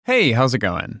Hey, how's it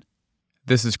going?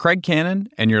 This is Craig Cannon,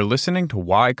 and you're listening to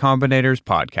Y Combinator's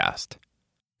podcast.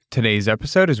 Today's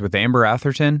episode is with Amber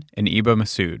Atherton and Iba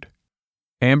Masood.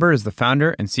 Amber is the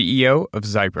founder and CEO of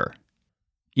Zyper.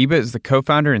 Iba is the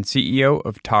co-founder and CEO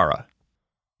of Tara.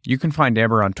 You can find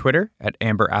Amber on Twitter at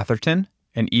Amber Atherton,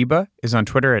 and Iba is on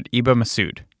Twitter at Iba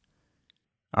Masood.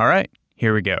 All right,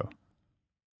 here we go.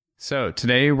 So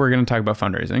today we're going to talk about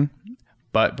fundraising,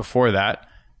 but before that,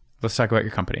 let's talk about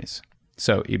your companies.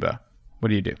 So, Iba, what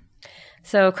do you do?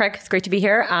 So, Craig, it's great to be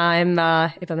here. I'm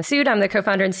Iba Masood. I'm the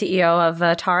co-founder and CEO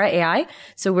of Tara AI.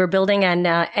 So we're building an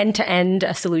end-to-end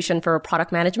solution for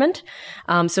product management.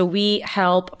 So we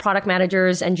help product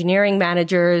managers, engineering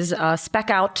managers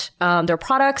spec out their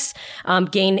products,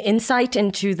 gain insight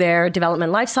into their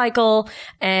development lifecycle,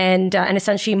 and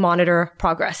essentially monitor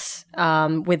progress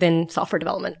within software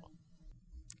development.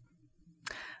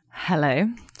 Hello.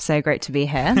 So great to be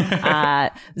here.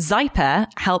 Zyper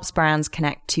helps brands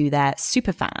connect to their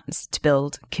superfans to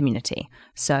build community.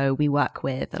 So we work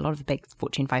with a lot of the big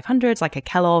Fortune 500s like a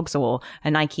Kellogg's or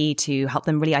a Nike to help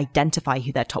them really identify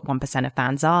who their top 1% of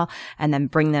fans are and then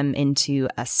bring them into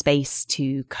a space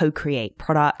to co-create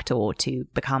product or to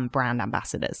become brand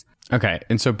ambassadors. Okay.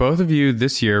 And so both of you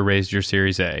this year raised your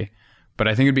Series A, but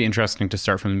I think it'd be interesting to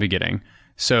start from the beginning.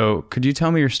 So could you tell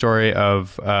me your story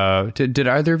of, did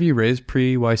either of you raise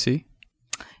pre-YC?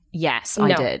 Yes,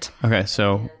 I did. Okay,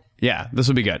 so yeah, this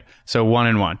will be good. So 1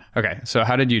 and 1. Okay, so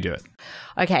how did you do it?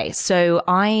 Okay, so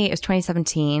it was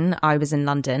 2017. I was in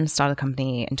London, started a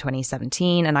company in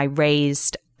 2017, and I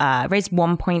raised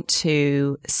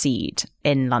 1.2 seed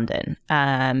in London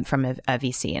from a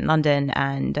VC in London,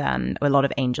 and a lot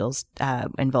of angels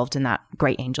involved in that.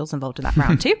 Great angels involved in that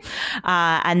round too.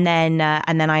 And then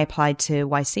I applied to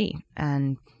YC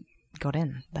and got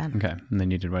in then. Okay, and then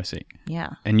you did YC. Yeah.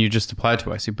 And you just applied to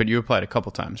YC, but you applied a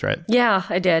couple times, right? Yeah,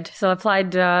 I did. So I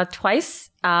applied twice.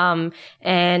 It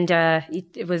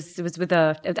was with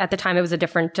at the time it was a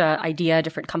different idea,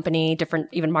 different company, different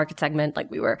even market segment. Like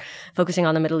we were focusing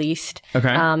on the Middle East.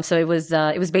 Okay. So it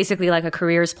was basically like a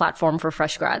careers platform for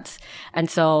fresh grads.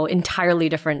 And so entirely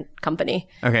different company.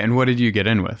 Okay. And what did you get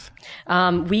in with?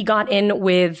 We got in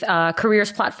with a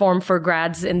careers platform for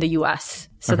grads in the US.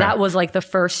 So that was like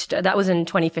that was in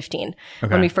 2015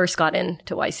 when we first got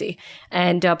into YC.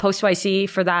 And post YC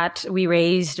for that, we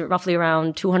raised roughly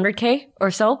around 200K or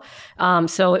so.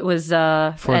 So it was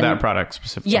for that product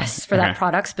specifically. Yes, for that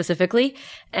product specifically.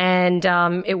 And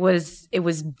it was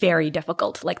very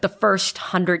difficult. Like the first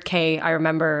 100K I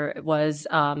remember was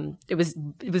it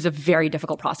was a very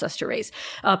difficult process to raise.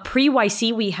 Pre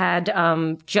YC we had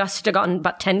just gotten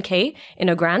about 10K in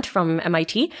a grant from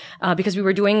MIT because we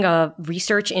were doing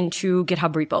research into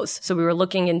GitHub repos. So we were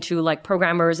looking into like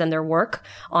programmers and their work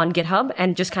on GitHub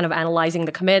and just kind of analyzing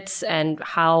the commits and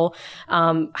how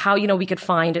we could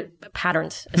find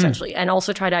patterns essentially and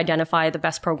also try to identify the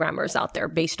best programmers out there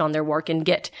based on their work in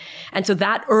Git. And so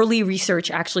that early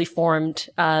research actually formed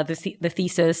the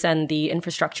thesis and the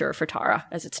infrastructure for Tara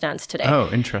as it stands today. Oh,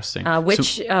 interesting.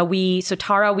 So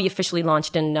Tara we officially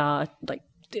launched in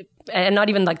and not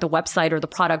even like the website or the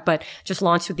product, but just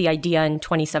launched with the idea in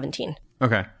 2017.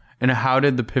 Okay. And how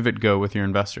did the pivot go with your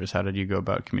investors? How did you go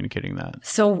about communicating that?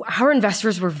 So our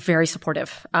investors were very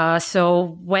supportive.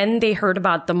 So when they heard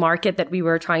about the market that we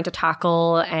were trying to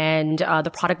tackle and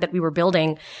the product that we were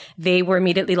building, they were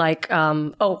immediately like,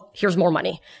 oh, here's more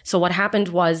money. So what happened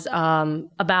was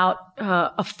about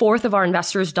a fourth of our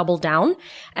investors doubled down.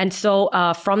 And so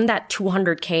from that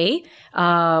 200K,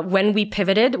 when we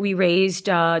pivoted, we raised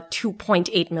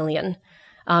 2.8 million.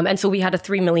 And so we had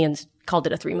called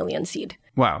it a 3 million seed.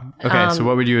 Wow. Okay. So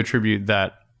what would you attribute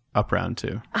that up round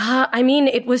to? I mean,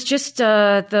 it was just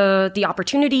the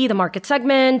opportunity, the market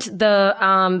segment,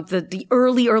 the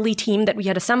early team that we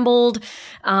had assembled,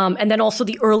 and then also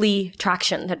the early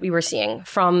traction that we were seeing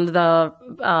from the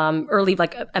early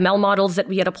like ML models that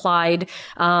we had applied,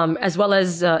 as well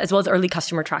as early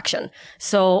customer traction.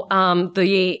 So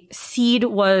the seed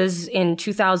was in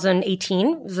 2018,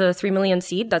 it was a 3 million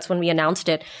seed. That's when we announced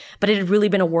it, but it had really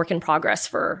been a work in progress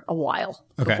for a while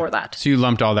before that. So you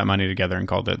lumped all that money together and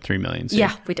called it 3 million seed.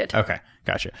 Yeah, we did. Okay,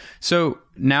 gotcha. So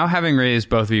now having raised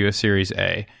both of you a Series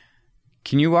A,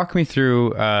 can you walk me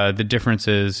through the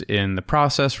differences in the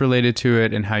process related to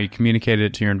it and how you communicated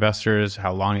it to your investors,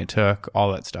 how long it took,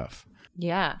 all that stuff?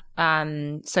 Yeah.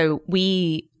 So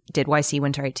we did YC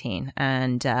Winter 18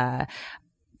 and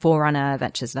Forerunner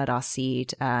Ventures led our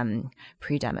seed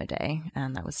pre-demo day,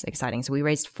 and that was exciting. So we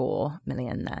raised 4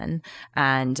 million then,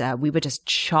 and we were just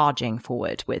charging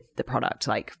forward with the product,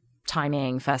 like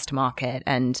timing, first to market.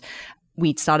 And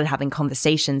we'd started having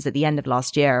conversations at the end of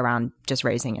last year around just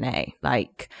raising an A.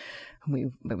 Like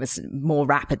it was more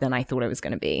rapid than I thought it was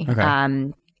going to be.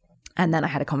 Okay. And then I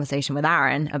had a conversation with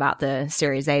Aaron about the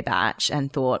Series A batch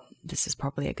and thought, this is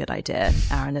probably a good idea.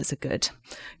 Aaron is a good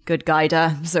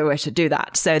guider, so I should do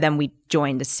that. So then we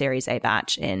joined the Series A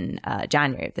batch in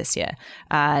January of this year.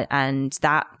 And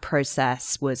that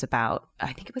process was about,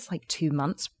 I think it was like 2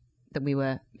 months that we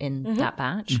were in that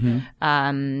batch.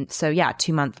 So yeah,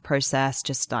 2-month process,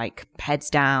 just like heads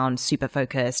down, super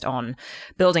focused on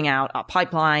building out our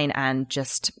pipeline and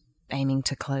just aiming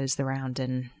to close the round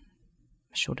in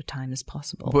short a time as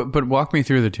possible. But walk me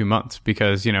through the 2 months,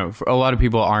 because, you know, a lot of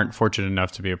people aren't fortunate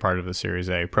enough to be a part of the Series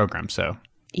A program. So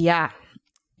yeah,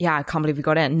 I can't believe we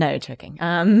got in. No, joking.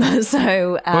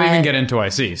 So we'll even get into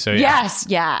YC. So yeah. Yes,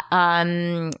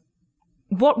 yeah.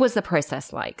 What was the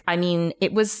process like? I mean,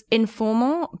 it was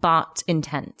informal but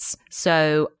intense.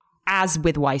 So as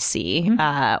with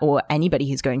YC, or anybody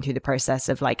who's going through the process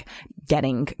of like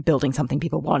building something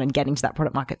people want and getting to that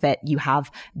product market fit, you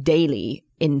have daily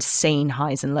insane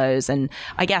highs and lows. And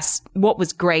I guess what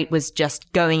was great was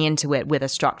just going into it with a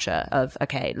structure of,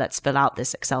 okay, let's fill out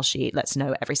this Excel sheet. Let's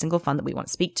know every single fund that we want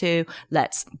to speak to.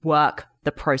 Let's work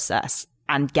the process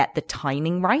and get the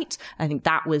timing right. I think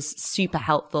that was super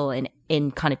helpful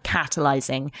in kind of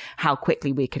catalyzing how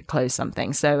quickly we could close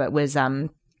something. So it was,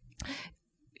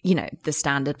 you know, the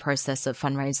standard process of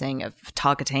fundraising, of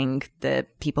targeting the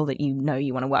people that you know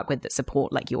you want to work with that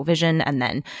support like your vision, and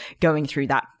then going through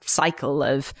that cycle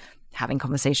of having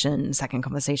conversations, second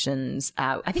conversations.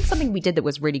 I think something we did that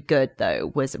was really good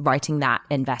though was writing that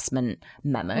investment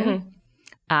memo.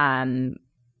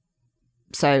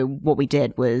 So what we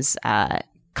did was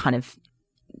kind of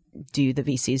do the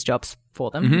VC's jobs for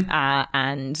them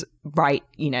and write,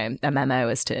 you know, a memo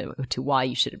as to why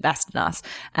you should invest in us.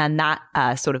 And that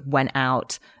sort of went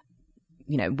out,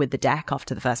 you know, with the deck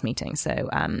after the first meeting. So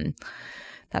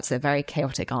that's a very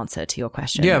chaotic answer to your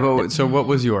question. Yeah, but so what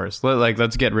was yours?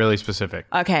 Let's get really specific.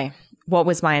 Okay. What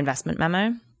was my investment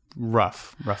memo?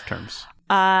 Rough terms.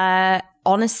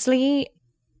 Honestly,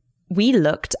 we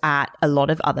looked at a lot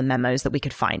of other memos that we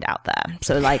could find out there.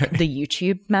 So like the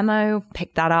YouTube memo,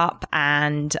 picked that up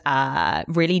and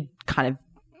really kind of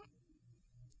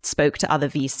spoke to other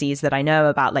VCs that I know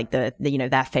about like the you know,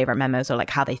 their favorite memos or like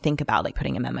how they think about like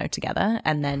putting a memo together,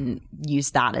 and then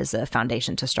use that as a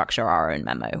foundation to structure our own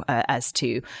memo as to,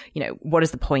 you know, what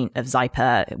is the point of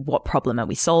Zyper? What problem are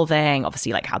we solving?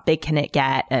 Obviously, like how big can it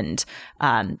get? And,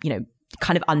 you know,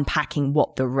 kind of unpacking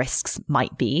what the risks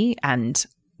might be and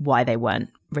why they weren't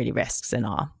really risks in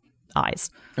our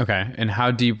eyes. Okay. And how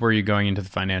deep were you going into the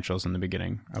financials in the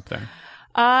beginning up there?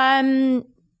 I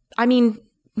mean,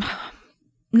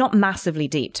 not massively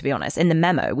deep, to be honest. In the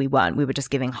memo, we weren't. We were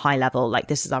just giving high level, like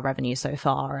this is our revenue so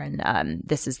far, and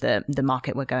this is the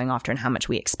market we're going after and how much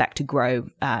we expect to grow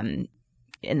in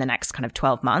the next kind of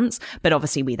 12 months. But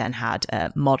obviously, we then had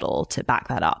a model to back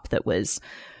that up that was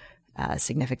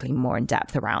significantly more in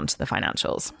depth around the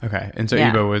financials. Okay. And so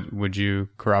Iba, would you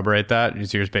corroborate that?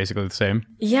 Is yours basically the same?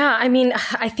 Yeah. I mean,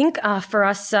 I think for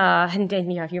us, and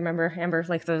yeah, you remember, Amber,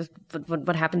 like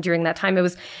what happened during that time.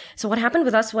 So what happened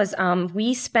with us was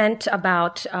we spent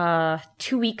about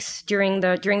 2 weeks during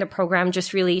the program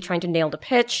just really trying to nail the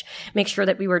pitch, make sure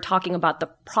that we were talking about the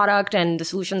product and the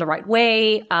solution the right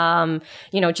way,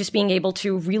 you know, just being able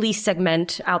to really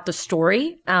segment out the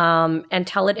story and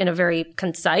tell it in a very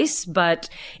concise but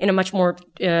in a much more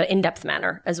in-depth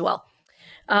manner as well.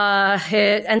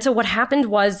 And so what happened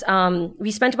was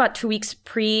we spent about 2 weeks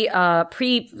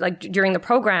like during the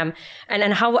program,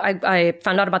 and how I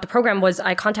found out about the program was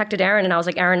I contacted Aaron and I was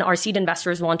like, Aaron, our seed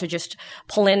investors want to just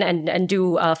pull in and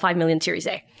do 5 million Series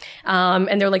A.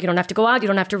 And they're like, you don't have to go out, you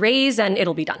don't have to raise, and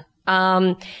it'll be done.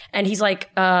 And he's like,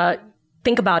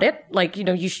 think about it. Like, you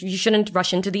know, you shouldn't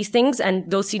rush into these things, and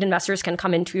those seed investors can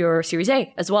come into your Series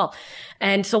A as well.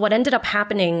 And so what ended up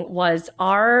happening was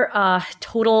our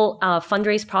total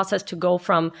fundraise process to go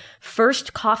from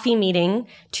first coffee meeting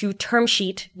to term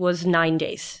sheet was 9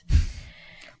 days.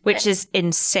 Which is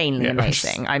insanely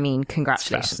amazing. I mean,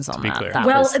 congratulations on that.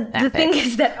 Well, the thing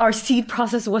is that our seed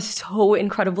process was so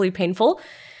incredibly painful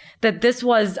that this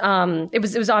was, it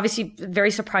was obviously very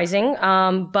surprising.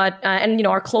 But and, you know,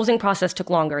 our closing process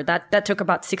took longer. That took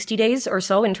about 60 days or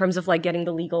so in terms of like getting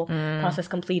the legal process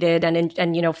completed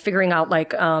and, you know, figuring out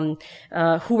like,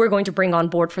 who we're going to bring on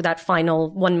board for that final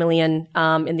 1 million,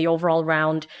 in the overall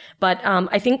round. But,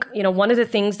 I think, you know, one of the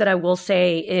things that I will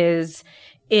say is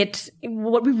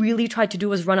what we really tried to do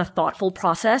was run a thoughtful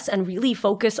process and really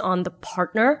focus on the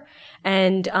partner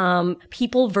and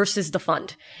people versus the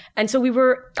fund. And so we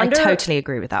were I totally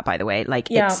agree with that, by the way. Like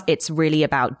it's really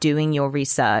about doing your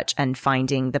research and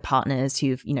finding the partners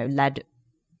who've, led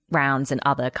rounds in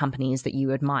other companies that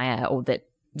you admire or that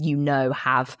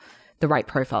have the right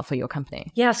profile for your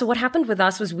company. Yeah. So what happened with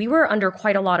us was we were under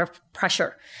quite a lot of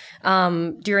pressure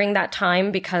during that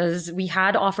time because we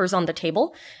had offers on the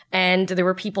table and there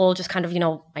were people just kind of,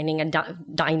 whining and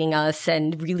dining us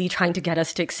and really trying to get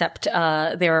us to accept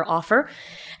their offer.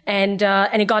 And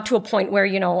it got to a point where,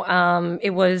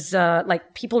 it was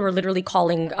like people were literally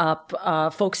calling up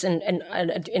folks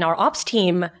in our ops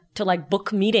team to like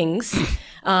book meetings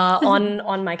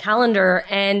on my calendar.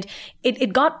 And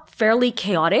it got fairly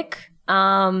chaotic.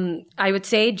 I would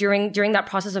say during that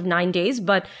process of 9 days,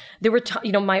 but there were,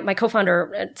 my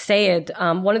co-founder, Sayed,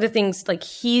 one of the things, like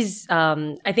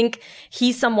I think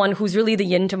he's someone who's really the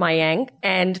yin to my yang.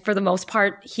 And for the most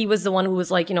part, he was the one who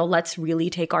was like, let's really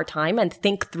take our time and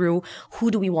think through who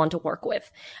do we want to work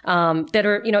with, that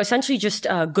are, essentially just,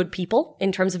 good people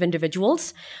in terms of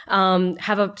individuals,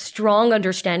 have a strong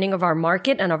understanding of our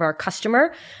market and of our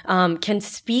customer, can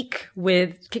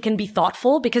be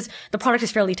thoughtful because the product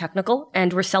is fairly technical.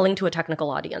 And we're selling to a technical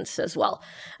audience as well.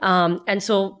 And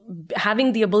so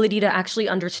having the ability to actually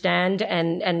understand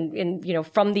and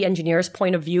from the engineer's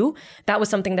point of view, that was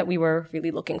something that we were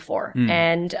really looking for.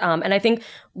 And I think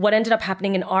what ended up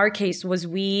happening in our case was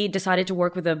we decided to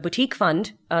work with a boutique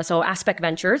fund. So Aspect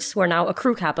Ventures, who are now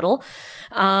Accrue Capital.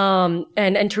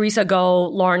 And Teresa Go,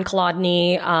 Lauren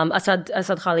Kolodny, Asad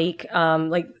Khalik,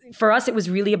 for us, it was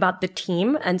really about the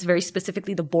team and very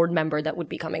specifically the board member that would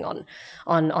be coming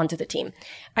onto the team.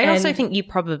 I also think you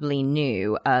probably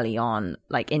knew early on,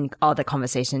 like in other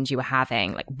conversations you were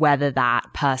having, like whether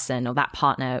that person or that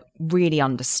partner really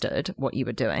understood what you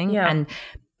were doing. Yeah. And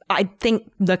I think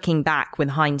looking back with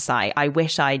hindsight, I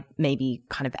wish I'd maybe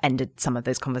kind of ended some of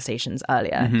those conversations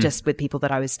earlier, just with people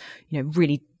that I was,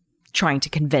 really trying to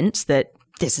convince that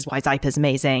this is why Zypa is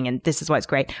amazing and this is why it's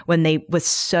great, when they were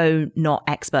so not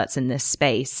experts in this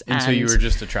space. And so you were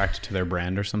just attracted to their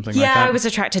brand or something like that? Yeah, I was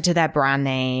attracted to their brand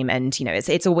name. And,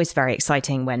 it's always very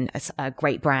exciting when a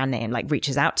great brand name like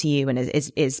reaches out to you and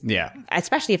is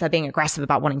especially if they're being aggressive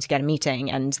about wanting to get a meeting,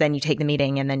 and then you take the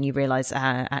meeting and then you realize,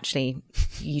 actually,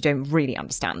 you don't really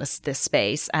understand this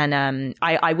space. And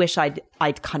I wish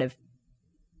I'd kind of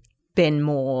been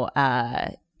more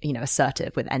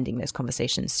assertive with ending those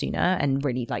conversations sooner and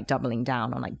really like doubling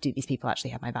down on like, do these people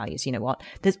actually have my values? You know what?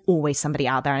 There's always somebody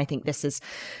out there. And I think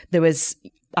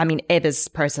Iba's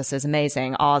process is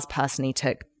amazing. Ours personally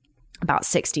took about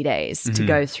 60 days to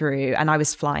go through. And I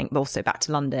was flying also back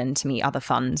to London to meet other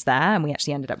funds there. And we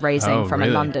actually ended up raising from a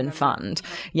London fund.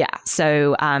 Yeah.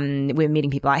 So we were meeting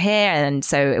people out here. And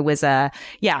so it was and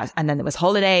then there was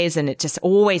holidays, and it just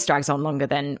always drags on longer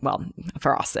than, well,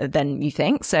 for us, than you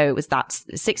think. So it was that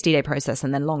 60-day process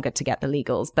and then longer to get the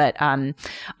legals. But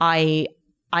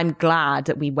I'm glad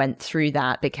that we went through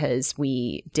that because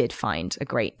we did find a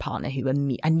great partner who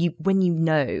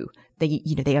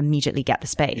they immediately get the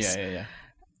space. Yeah.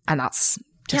 And that's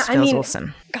just feels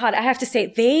awesome. God, I have to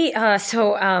say I'll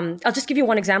just give you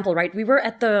one example, right? We were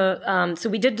at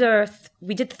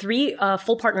we did 3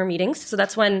 full partner meetings. So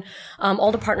that's when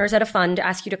all the partners at a fund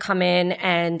ask you to come in,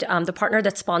 and the partner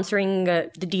that's sponsoring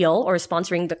the deal or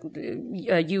sponsoring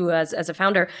you as a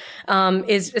founder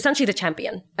is essentially the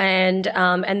champion. And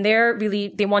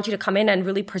they want you to come in and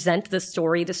really present the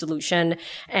story, the solution,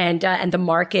 and the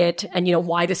market, and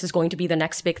why this is going to be the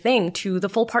next big thing to the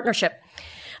full partnership.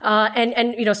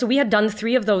 So we had done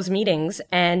 3 of those meetings,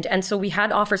 and so we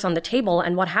had offers on the table.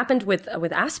 And what happened with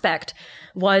Aspect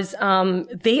was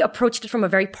they approached it from a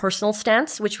very personal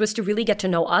stance, which was to really get to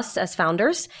know us as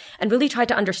founders and really try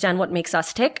to understand what makes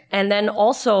us tick, and then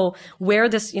also where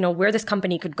this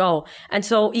company could go. And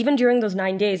so even during those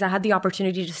 9 days, I had the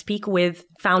opportunity to speak with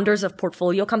founders of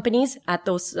portfolio companies at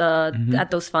those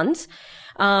funds.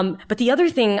 But the other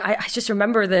thing, I just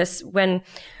remember this when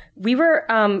we were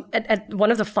at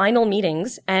one of the final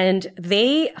meetings, and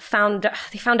they found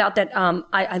out that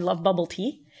I love bubble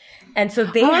tea. And so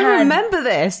I remember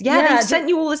this. Yeah, they sent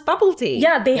you all this bubble tea.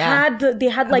 Yeah, they had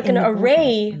like an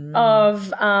array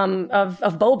of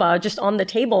boba just on the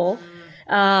table.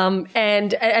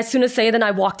 And as soon as Sayed and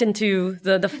I walked into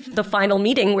the final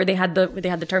meeting where they had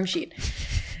the term sheet.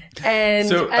 And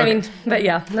so, but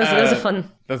yeah, that was a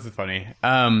fun. That's funny.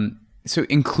 So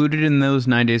included in those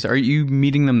 9 days, are you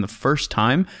meeting them the first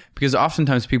time? Because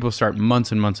oftentimes people start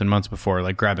months and months and months before,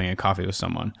 like grabbing a coffee with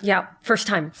someone. Yeah, first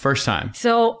time. First time.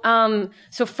 So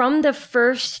from the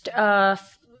first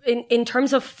in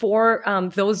terms of for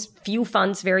those few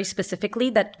funds very specifically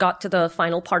that got to the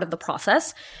final part of the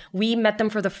process, we met them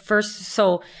for the first.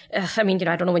 So, I mean,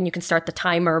 I don't know when you can start the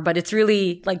timer, but it's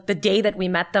really like the day that we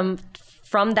met them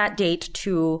from that date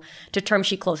to term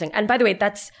sheet closing. And by the way,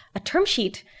 that's a term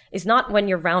sheet is not when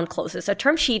your round closes. A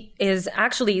term sheet is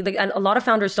actually, and a lot of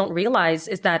founders don't realize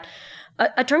is that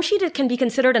a term sheet, it can be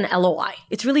considered an LOI.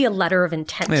 It's really a letter of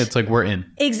intent. Yeah, it's like we're in.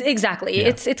 Exactly. Yeah.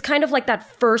 It's kind of like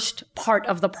that first part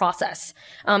of the process.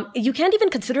 You can't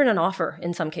even consider it an offer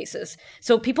in some cases.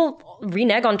 So people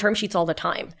renege on term sheets all the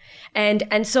time.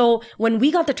 And so when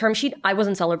we got the term sheet, I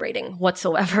wasn't celebrating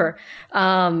whatsoever.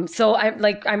 So I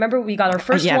remember we got our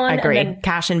first one. I agree. And then,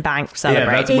 cash in bank,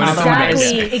 celebrate.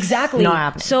 Exactly.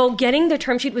 So getting the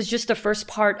term sheet was just the first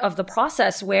part of the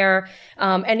process where,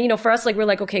 and for us, like, we're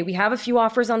like, okay, we have a few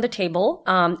offers on the table.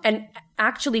 And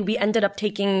actually we ended up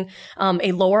taking,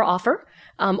 a lower offer.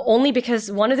 Only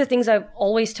because one of the things I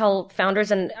always tell founders,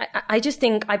 and I just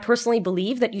think, I personally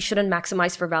believe that you shouldn't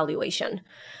maximize for valuation.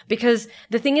 Because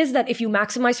the thing is that if you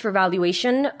maximize for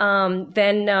valuation,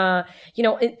 then,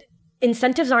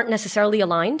 incentives aren't necessarily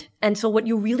aligned. And so what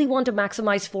you really want to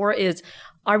maximize for is,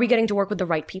 are we getting to work with the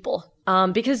right people?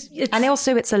 Because and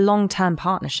also it's a long-term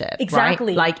partnership.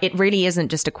 Exactly. Right? Like, it really isn't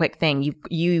just a quick thing.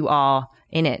 You are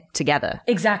in it together.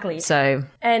 Exactly. So,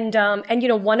 and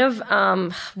one of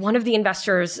the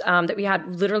investors, that we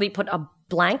had literally put a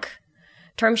blank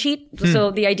term sheet. So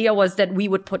the idea was that we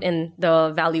would put in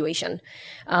the valuation.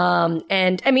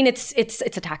 And I mean, it's a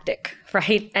tactic,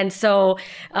 right? And so,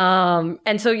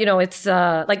 it's,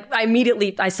 like,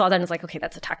 I saw that and it's like, okay,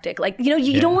 that's a tactic. Like,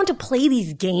 you don't want to play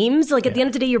these games. Like, at the end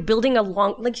of the day, you're building a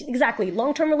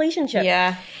long-term relationship.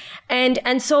 Yeah.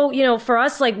 And so, for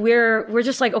us, like, we're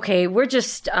just like, okay,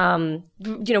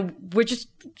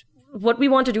 what we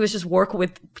want to do is just work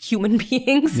with human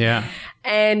beings. Yeah.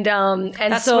 And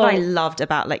that's so what I loved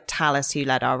about, like, Talus, who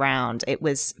led our round. It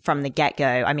was from the get-go.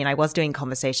 I mean, I was doing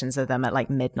conversations with them at like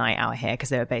midnight out here because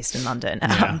they were based in London.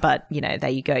 Yeah. But, there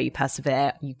you go. You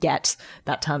persevere, you get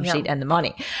that term sheet and the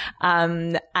money.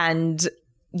 And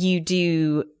you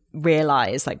do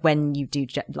realize, like, when you do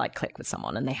like click with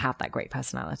someone and they have that great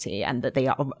personality and that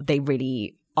they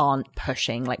really aren't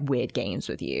pushing like weird games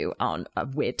with you on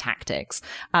weird tactics.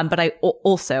 But I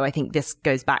think this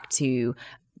goes back to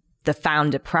the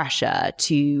founder pressure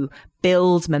to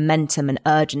build momentum and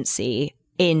urgency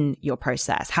in your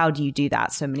process. How do you do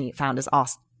that? So many founders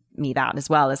ask me that as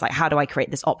well. Is like, how do I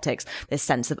create this optics, this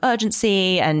sense of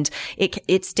urgency? And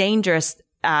it's dangerous,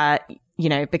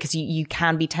 because you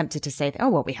can be tempted to say, oh,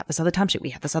 well, we have this other term sheet,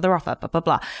 we have this other offer, blah, blah,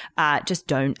 blah. Just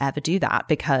don't ever do that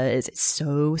because it's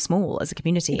so small as a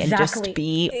community. Exactly. And just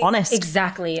be honest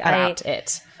about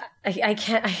it. I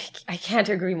can't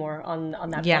agree more on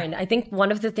that point. I think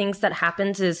one of the things that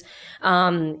happens is,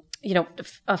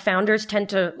 founders tend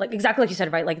to, like, exactly like you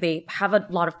said, right? Like, they have a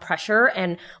lot of pressure.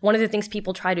 And one of the things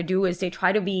people try to do is they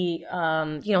try to be,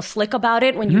 slick about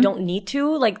it when you don't need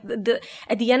to. Like,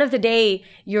 at the end of the day,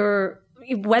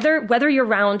 whether your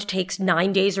round takes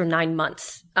 9 days or 9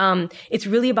 months, it's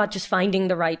really about just finding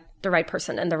the right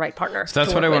person and the right partner. So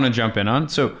that's what I want to jump in on.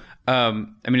 So,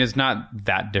 it's not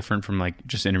that different from like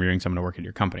just interviewing someone to work at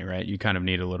your company, right? You kind of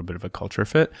need a little bit of a culture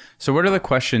fit. So what are the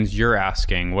questions you're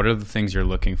asking? What are the things you're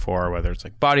looking for, whether it's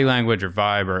like body language or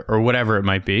vibe or whatever it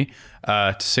might be,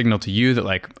 to signal to you that,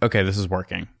 like, okay, this is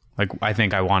working. Like, I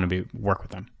think I want to work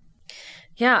with them.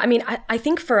 Yeah, I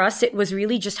think for us, it was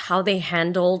really just how they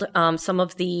handled some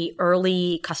of the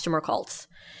early customer calls.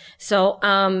 So,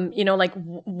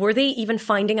 were they even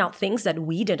finding out things that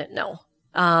we didn't know?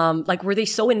 Were they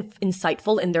so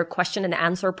insightful in their question and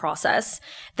answer process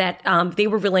that they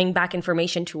were relaying back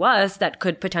information to us that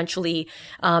could potentially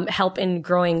help in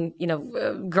growing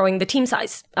the team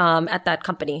size at that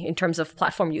company in terms of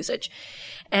platform usage.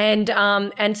 And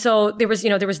so there was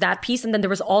that piece. And then there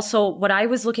was also what I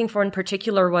was looking for in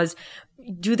particular was,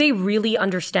 do they really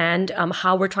understand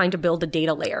how we're trying to build the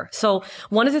data layer? So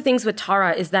one of the things with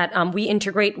Tara is that we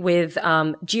integrate with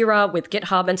Jira, with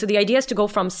GitHub. And so the idea is to go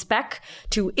from spec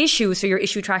to issue, so your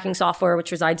issue tracking software, which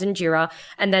resides in Jira,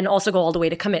 and then also go all the way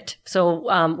to commit.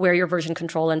 So where your version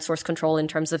control and source control in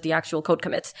terms of the actual code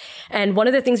commits. And one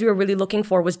of the things we were really looking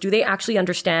for was, do they actually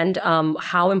understand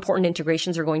how important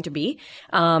integrations are going to be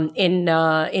in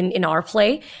our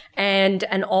play,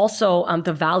 and also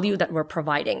the value that we're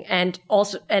providing. And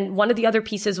one of the other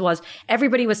pieces was,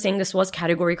 everybody was saying this was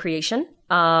category creation.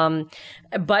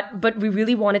 But we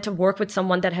really wanted to work with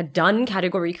someone that had done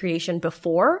category creation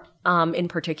before, in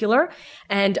particular,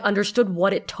 and understood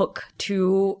what it took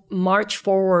to march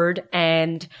forward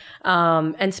and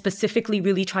specifically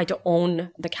really try to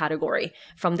own the category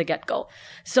from the get-go.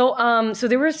 So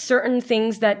there were certain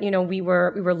things that, we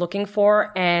were looking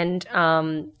for, and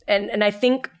I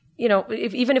think,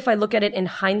 even if I look at it in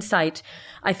hindsight,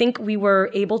 I think we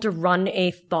were able to run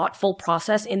a thoughtful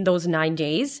process in those 9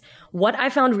 days. What I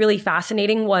found really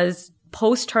fascinating was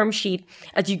post-term sheet,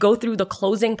 as you go through the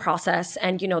closing process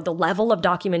and, the level of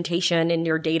documentation in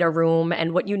your data room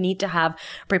and what you need to have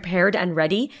prepared and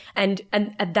ready. And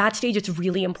at that stage, it's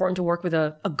really important to work with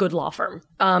a good law firm.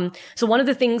 So one of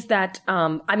the things that,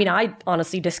 I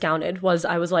honestly discounted was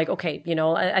I was like, okay,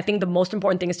 I think the most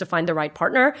important thing is to find the right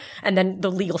partner. And then the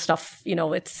legal stuff,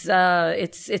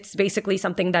 it's basically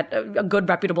something that a good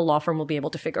reputable law firm will be able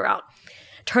to figure out.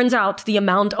 Turns out the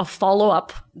amount of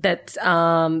follow-up that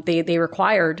they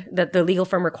required, that the legal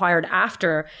firm required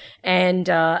after, and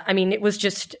it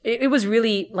was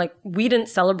really like we didn't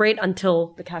celebrate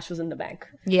until the cash was in the bank.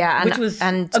 Yeah, which was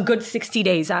a good 60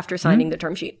 days after signing the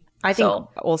term sheet. I think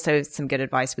also some good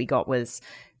advice we got was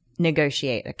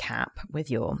negotiate a cap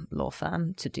with your law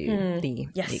firm to do the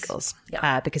legals,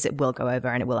 because it will go over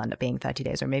and it will end up being 30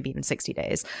 days or maybe even 60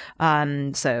 days.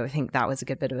 So I think that was a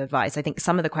good bit of advice. I think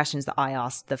some of the questions that I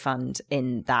asked the fund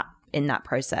in that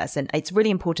process, and it's really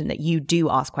important that you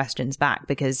do ask questions back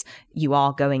because you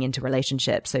are going into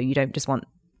relationships. So you don't just want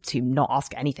to not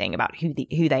ask anything about who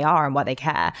they are and what they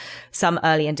care. Some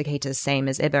early indicators, same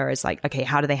as Iba, is like, okay,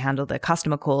 how do they handle the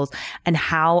customer calls and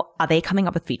how are they coming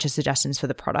up with feature suggestions for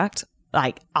the product?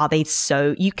 Like, are they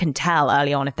you can tell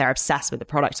early on if they're obsessed with the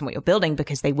product and what you're building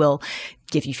because they will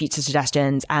give you feature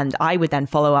suggestions. And I would then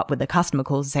follow up with the customer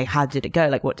calls and say, how did it go?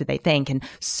 Like, what did they think? And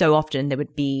so often there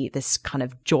would be this kind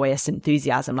of joyous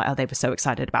enthusiasm, like, oh, they were so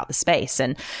excited about the space.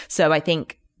 And so I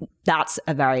think that's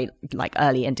a very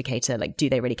early indicator,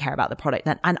 do they really care about the product?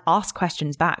 And ask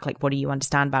questions back, what do you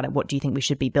understand about it? What do you think we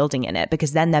should be building in it?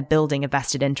 Because then they're building a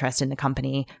vested interest in the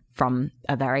company from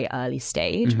a very early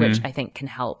stage, which I think can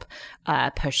help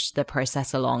push the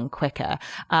process along quicker.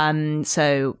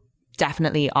 So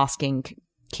definitely asking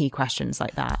key questions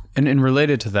like that. And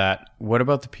related to that, what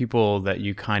about the people that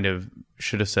you kind of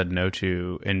should have said no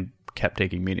to and kept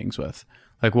taking meetings with?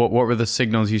 What were the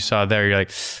signals you saw there? You're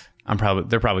like,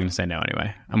 they're probably going to say no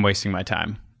anyway. I'm wasting my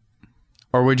time.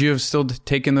 Or would you have still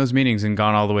taken those meetings and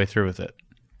gone all the way through with it?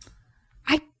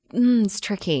 It's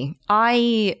tricky.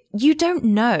 You don't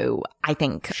know, I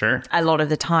think, sure, a lot of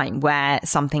the time where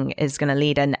something is going to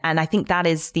lead. And I think that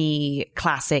is the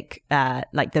classic,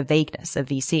 the vagueness of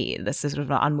VC, this sort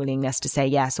of unwillingness to say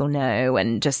yes or no.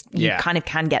 And just, you kind of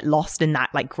can get lost in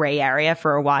that gray area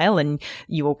for a while and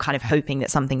you're kind of hoping that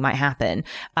something might happen.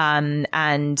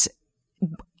 And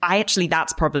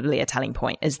that's probably a telling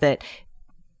point, is that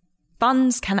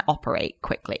funds can operate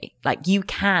quickly. You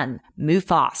can move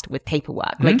fast with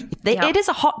paperwork. It is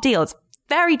a hot deal. It's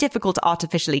very difficult to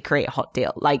artificially create a hot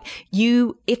deal.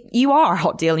 If you are a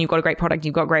hot deal and you've got a great product,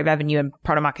 you've got great revenue and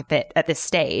product market fit at this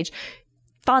stage,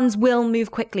 funds will move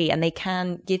quickly and they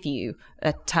can give you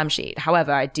a term sheet.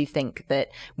 However, I do think that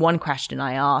one question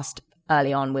I asked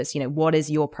early on was, what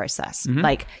is your process?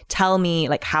 Tell me,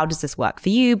 how does this work for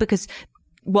you? Because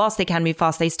whilst they can move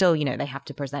fast, they still, they have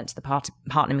to present to the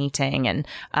partner meeting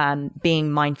and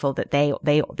being mindful that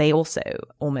they also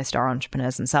almost are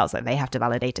entrepreneurs themselves. They have to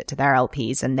validate it to their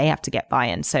LPs and they have to get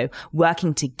buy-in. So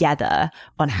working together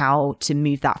on how to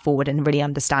move that forward and really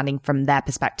understanding from their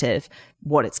perspective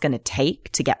what it's going to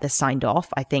take to get this signed off,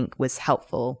 I think was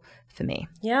helpful for me.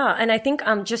 Yeah. And I think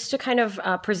just to kind of,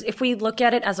 if we look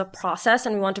at it as a process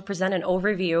and we want to present an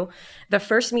overview, the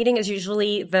first meeting is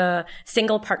usually the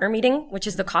single partner meeting, which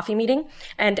is the coffee meeting.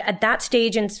 And at that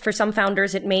stage, and for some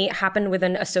founders, it may happen with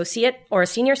an associate or a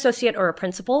senior associate or a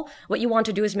principal. What you want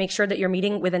to do is make sure that you're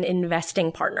meeting with an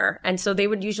investing partner. And so they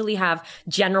would usually have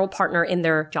general partner in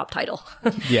their job title.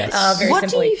 Yes. What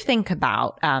do you think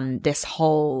about this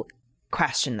whole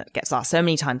question that gets asked so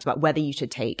many times about whether you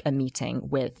should take a meeting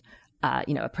with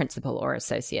a principal or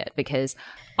associate? Because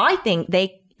I think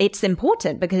it's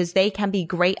important because they can be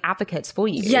great advocates for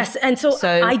you. Yes. And so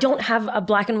I don't have a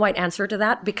black and white answer to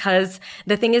that, because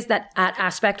the thing is that at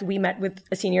Aspect, we met with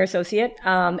a senior associate.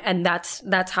 And that's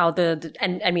how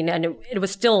it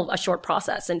was still a short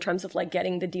process in terms of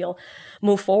getting the deal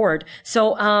move forward.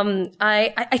 So,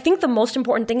 I think the most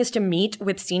important thing is to meet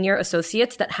with senior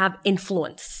associates that have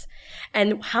influence.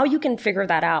 And how you can figure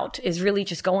that out is really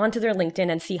just go onto their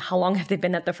LinkedIn and see how long have they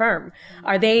been at the firm.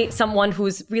 Are they someone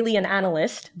who's really an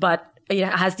analyst, but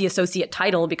has the associate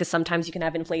title, because sometimes you can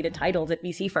have inflated titles at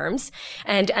VC firms.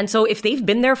 And so if they've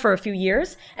been there for a few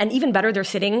years, and even better, they're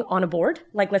sitting on a board,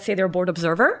 like let's say they're a board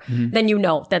observer, then you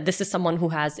know that this is someone who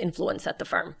has influence at the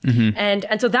firm. And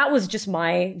so that was just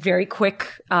my very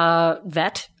quick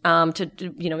vet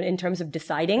in terms of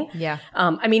deciding. Yeah.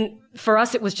 I mean, for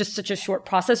us, it was just such a short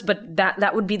process, but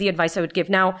that would be the advice I would give.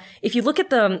 Now, if you look at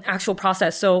the actual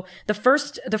process, so the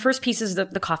first piece is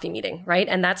the coffee meeting, right?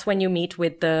 And that's when you meet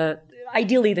with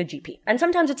ideally the GP. And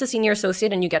sometimes it's a senior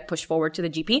associate and you get pushed forward to the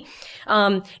GP.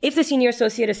 If the senior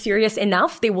associate is serious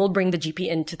enough, they will bring the GP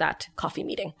into that coffee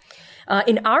meeting.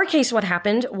 In our case, what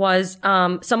happened was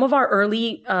some of our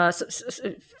early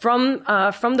from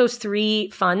those 3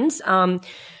 funds,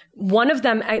 one of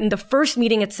them in the first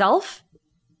meeting itself,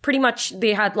 pretty much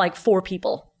they had like 4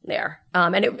 people there.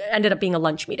 And it ended up being a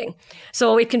lunch meeting.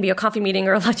 So it can be a coffee meeting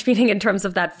or a lunch meeting in terms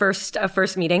of that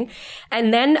first meeting.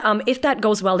 And then, if that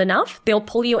goes well enough, they'll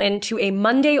pull you into a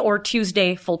Monday or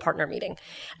Tuesday full partner meeting.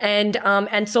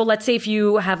 And so let's say if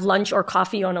you have lunch or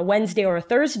coffee on a Wednesday or a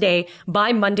Thursday,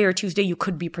 by Monday or Tuesday, you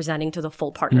could be presenting to the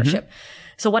full partnership.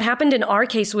 So what happened in our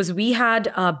case was we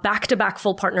had back-to-back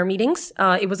full partner meetings.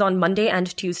 It was on Monday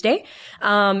and Tuesday.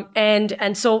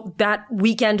 And so that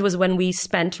weekend was when we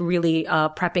spent really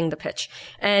prepping the pitch.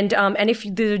 And if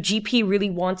the GP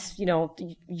really wants,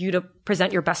 you to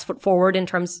present your best foot forward in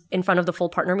front of the full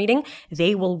partner meeting,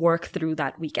 they will work through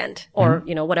that weekend or,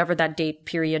 whatever that date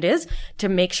period is to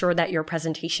make sure that your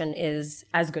presentation is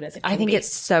as good as it can be. I think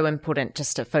it's so important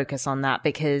just to focus on that,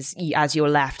 because as you're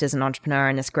left as an entrepreneur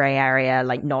in this gray area,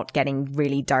 like not getting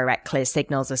really direct, clear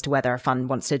signals as to whether a fund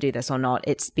wants to do this or not,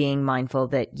 it's being mindful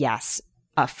that yes,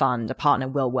 a partner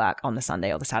will work on the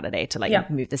Sunday or the Saturday to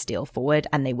move this deal forward,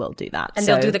 and they will do that. And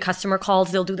they'll do the customer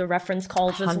calls, they'll do the reference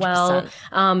calls 100%. As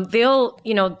well.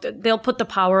 They'll put the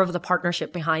power of the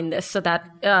partnership behind this so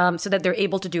that they're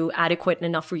able to do adequate and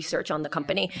enough research on the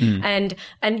company. And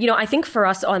I think for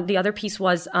us, on the other piece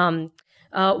was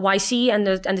YC and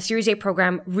the Series A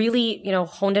program really,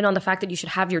 honed in on the fact that you should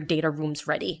have your data rooms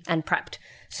ready and prepped.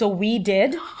 So we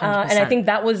did, and I think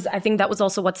that was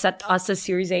also what set us as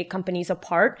Series A companies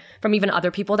apart from even other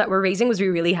people that were raising, was we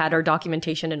really had our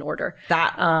documentation in order.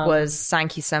 That was,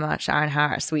 thank you so much, Aaron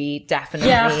Harris. We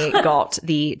definitely got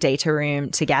the data room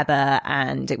together,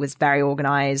 and it was very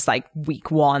organized. Like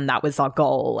week 1, that was our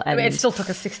goal. And it still took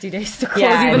us 60 days to close,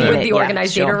 even with the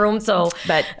organized data room. So,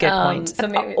 but good point. So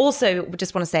maybe, also,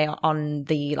 just want to say on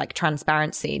the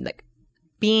transparency,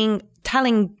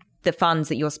 telling the funds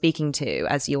that you're speaking to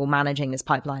as you're managing this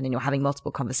pipeline and you're having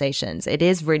multiple conversations, it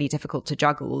is really difficult to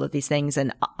juggle all of these things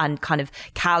and kind of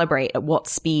calibrate at what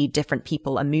speed different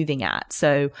people are moving at.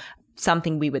 So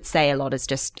something we would say a lot is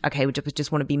just, okay, we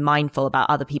just want to be mindful about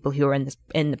other people who are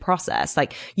in the process.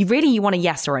 Like you want a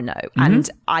yes or a no. And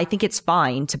I think it's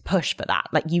fine to push for that.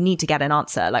 Like you need to get an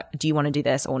answer. Like, do you want to do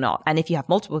this or not? And if you have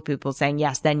multiple people saying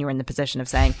yes, then you're in the position of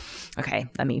saying, okay,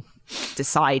 let me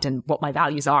decide and what my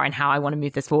values are and how I want to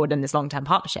move this forward in this long-term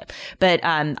partnership. But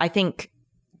I think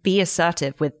be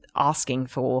assertive with asking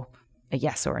for a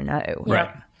yes or a no. Right.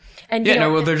 And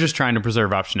they're just trying to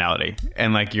preserve optionality,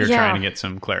 and you're trying to get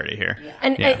some clarity here. Yeah.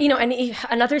 And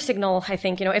another signal, I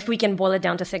think, if we can boil it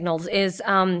down to signals, is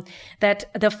that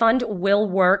the fund will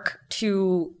work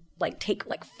to take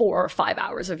 4 or 5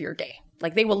 hours of your day.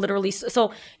 Like they will literally.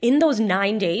 So in those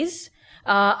 9 days,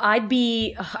 I'd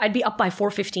be up by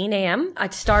 4:15 a.m.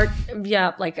 I'd start.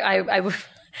 I would.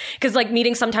 Because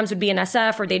meetings sometimes would be in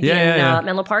SF or they'd be in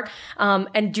Menlo Park,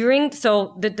 and during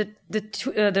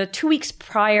the 2 weeks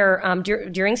prior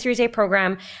during Series A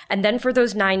program, and then for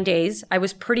those 9 days, I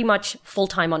was pretty much full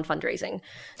time on fundraising.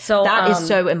 So that is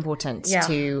so important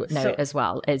to note as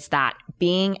well, is that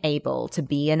being able to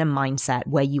be in a mindset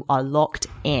where you are locked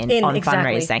in on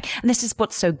fundraising, and this is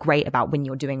what's so great about when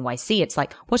you're doing YC. It's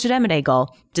like, what's your M&A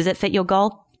goal? Does it fit your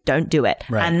goal? Don't do it.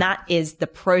 Right. And that is the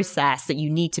process that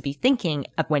you need to be thinking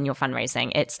of when you're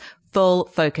fundraising. It's full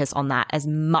focus on that as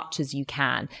much as you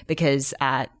can, because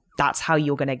that's how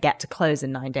you're going to get to close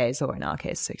in 9 days, or in our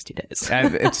case, 60 days.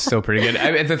 It's still pretty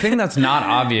good. The thing that's not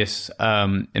obvious,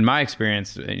 in my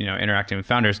experience, interacting with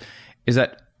founders, is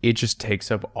that it just takes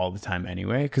up all the time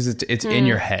anyway, because it's in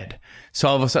your head. So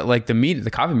all of a sudden, the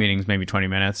coffee meetings maybe 20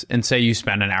 minutes, and say you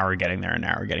spend an hour getting there, an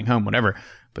hour getting home, whatever.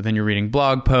 But then you're reading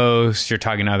blog posts, you're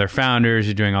talking to other founders,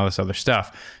 you're doing all this other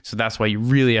stuff. So that's why you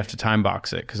really have to time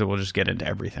box it, because it will just get into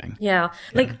everything. Yeah.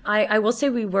 I will say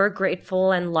we were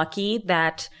grateful and lucky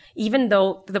that even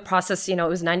though the process, it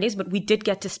was 9 days, but we did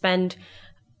get to spend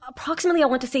approximately, I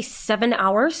want to say 7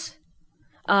 hours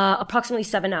approximately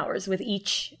 7 hours with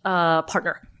each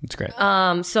partner. That's great.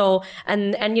 So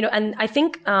and I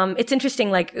think it's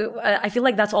interesting. Like I feel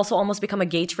like that's also almost become a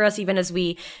gauge for us, even as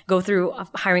we go through a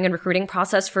hiring and recruiting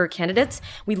process for candidates.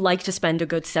 We like to spend a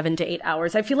good 7 to 8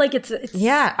 hours. I feel like it's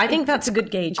I think that's a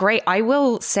good gauge. Great. I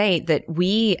will say that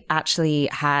we actually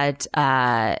had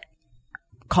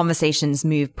conversations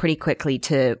move pretty quickly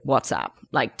to WhatsApp,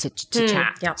 like to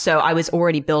chat. Yeah. So I was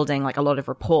already building like a lot of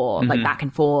rapport, like back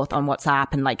and forth on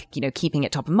WhatsApp, and like, keeping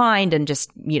it top of mind, and just,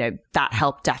 that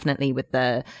helped definitely with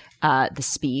the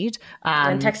speed.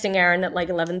 And texting Aaron at like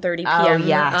 11:30 p.m. Oh,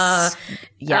 yes.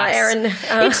 Yes. Aaron.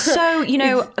 It's so,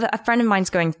 a friend of mine's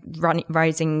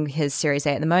rising his Series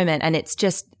A at the moment, and it's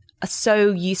just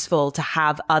so useful to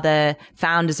have other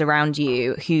founders around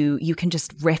you who you can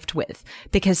just riff with,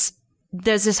 because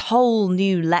there's this whole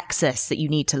new Lexis that you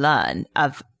need to learn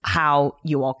of how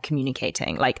you are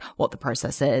communicating, like what the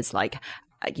process is, like,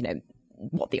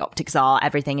 what the optics are,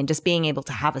 everything, and just being able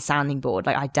to have a sounding board.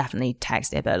 Like I definitely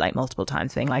text Iba like multiple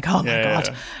times being like, oh my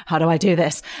God, how do I do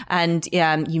this? And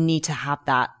you need to have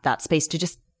that space to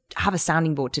just have a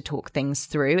sounding board to talk things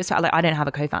through. So like, I don't have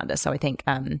a co-founder. So I think,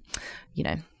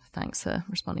 thanks for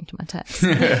responding to my text.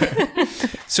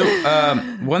 So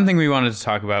one thing we wanted to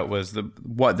talk about was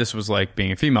what this was like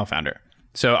being a female founder.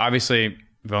 So obviously,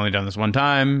 you've only done this one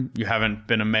time. You haven't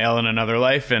been a male in another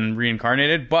life and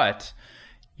reincarnated, but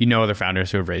you know other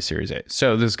founders who have raised Series A.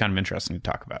 So this is kind of interesting to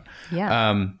talk about.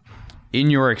 Yeah. In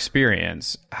your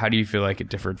experience, how do you feel like it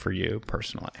differed for you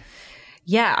personally?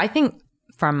 Yeah, I think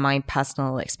from my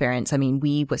personal experience, I mean,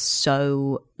 we were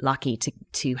so lucky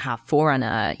to have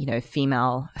Forerunner,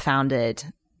 female founded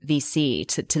VC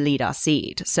to lead our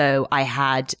seed. So I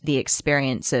had the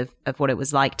experience of what it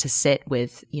was like to sit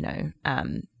with,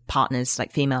 partners,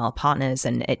 like female partners,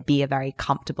 and it be a very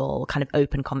comfortable kind of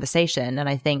open conversation. And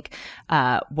I think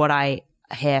what I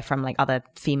hear from like other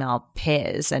female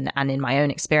peers and in my own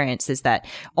experience is that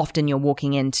often you're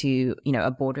walking into,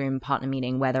 a boardroom partner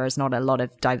meeting where there is not a lot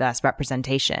of diverse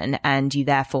representation, and you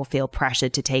therefore feel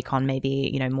pressured to take on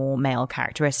maybe, more male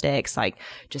characteristics, like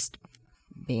just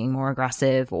being more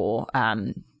aggressive or,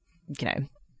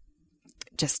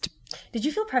 just. Did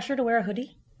you feel pressure to wear a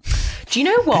hoodie? Do you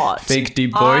know what? Fake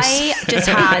deep voice. I just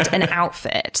had an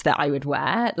outfit that I would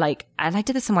wear, like, and I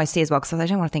did this in YC as well because I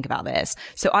don't want to think about this.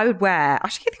 So I would wear,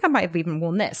 actually, I think I might have even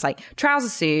worn this, like trouser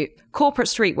suit, corporate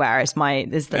streetwear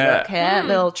is the look here,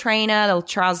 little trainer, little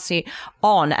trouser suit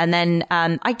on. And then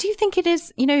I do think it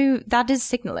is, that is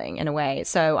signaling in a way.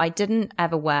 So I didn't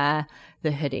ever wear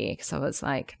the hoodie because I was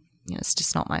like, it's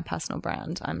just not my personal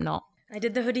brand. I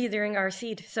did the hoodie during our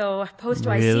seed. So post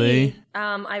YC, Really?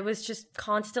 I was just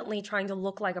constantly trying to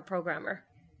look like a programmer.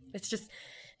 It's just,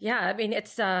 I mean,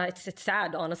 it's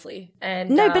sad, honestly. And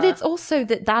no, but it's also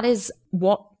that is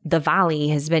what the Valley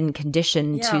has been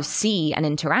conditioned to see and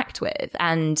interact with.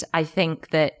 And I think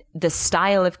that the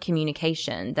style of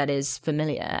communication that is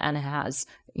familiar and has,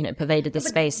 pervaded the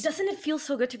space. Doesn't it feel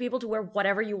so good to be able to wear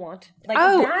whatever you want? Like,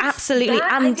 absolutely.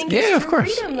 I think is of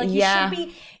course. Freedom. Like you should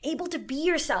be able to be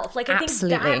yourself. Like I think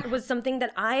that was something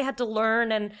that I had to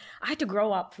learn, and I had to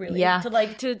grow up really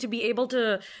to be able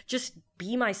to just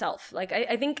be myself. Like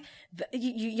I think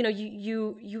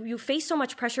you face so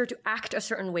much pressure to act a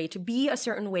certain way, to be a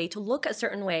certain way, to look a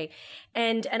certain way,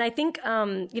 and I think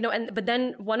but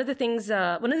then one of the things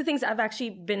I've actually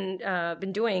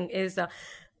been doing is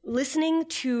listening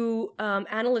to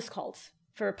analyst calls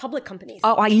for public companies.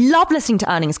 Oh, I love listening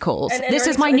to earnings calls. And this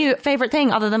is my new favorite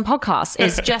thing other than podcasts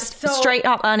is just straight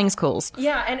up earnings calls.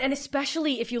 Yeah, and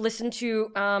especially if you listen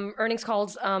to earnings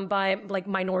calls by like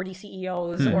minority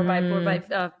CEOs or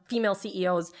by female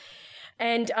CEOs.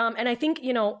 And I think,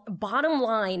 bottom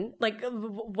line, like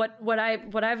what I've,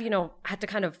 had to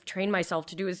kind of train myself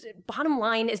to do is bottom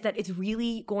line is that it's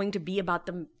really going to be about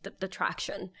the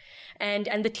traction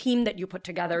and the team that you put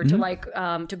together to like,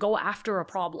 to go after a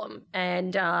problem.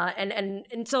 And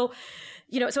so,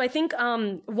 so I think,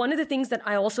 one of the things that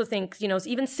I also think,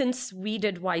 even since we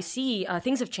did YC,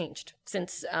 things have changed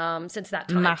since that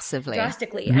time. Massively.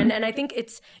 Drastically. And I think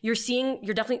you're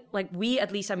definitely like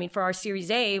at least, for our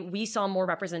Series A, we saw more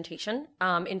representation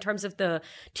in terms of the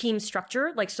team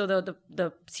structure, like so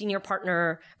the senior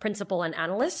partner, principal, and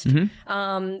analyst.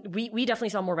 We definitely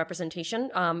saw more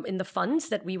representation in the funds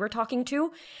that we were talking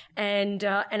to, and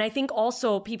I think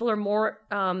also people are more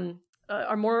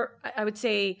I would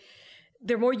say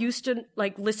they're more used to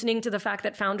like listening to the fact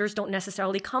that founders don't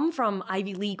necessarily come from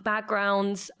Ivy League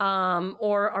backgrounds or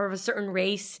are of a certain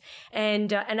race,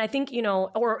 and I think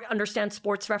or understand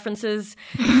sports references.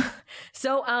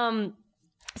 So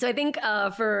So I think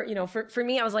for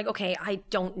me, I was like, okay, I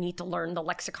don't need to learn the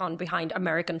lexicon behind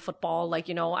American football. Like,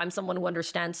 I'm someone who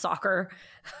understands soccer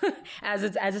as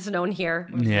it's known here.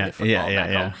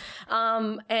 Yeah.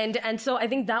 And so I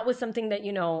think that was something that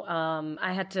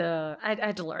I had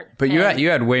to learn. But you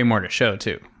had way more to show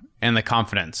too, and the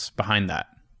confidence behind that.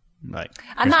 Like,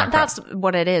 and that's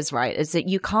what it is, right? Is that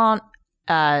you can't.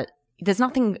 There's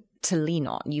nothing to lean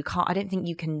on. You can't. I don't think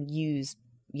you can use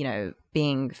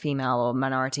being female or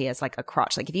minority as like a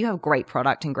crutch. Like if you have great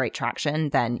product and great traction,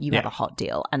 then you have a hot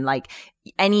deal. And like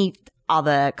any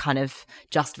other kind of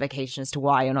justification as to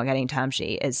why you're not getting term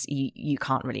sheet is you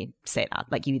can't really say that.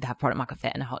 Like you either have product market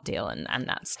fit and a hot deal, and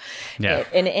that's it,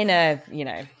 in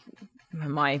a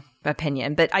my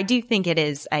opinion. But I do think it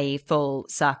is a full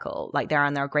circle. Like there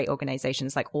are great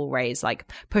organizations like Allraise, like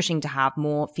pushing to have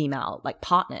more female like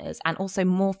partners and also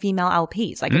more female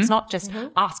LPs. Like it's not just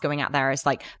us going out there. It's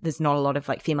like there's not a lot of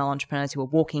like female entrepreneurs who are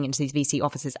walking into these VC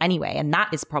offices anyway. And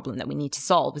that is a problem that we need to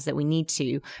solve, is that we need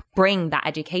to bring that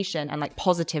education and like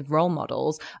positive role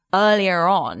models earlier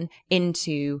on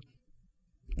into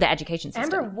the education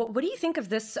system. Amber, what do you think of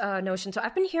this notion? So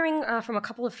I've been hearing from a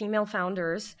couple of female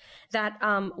founders that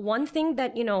one thing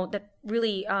that, that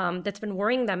really that's been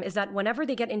worrying them is that whenever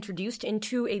they get introduced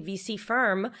into a VC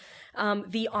firm,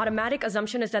 the automatic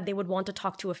assumption is that they would want to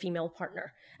talk to a female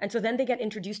partner. And so then they get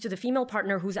introduced to the female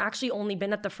partner who's actually only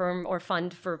been at the firm or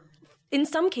fund for, in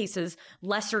some cases,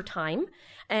 lesser time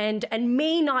and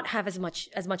may not have as much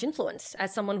influence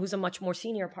as someone who's a much more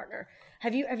senior partner.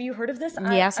 Have you heard of this?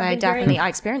 Yes, I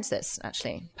experienced this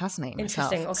actually personally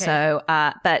myself. Interesting. Okay. So,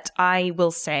 but I will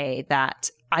say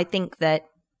that I think that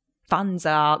funds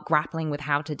are grappling with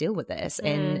how to deal with this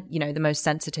in, the most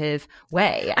sensitive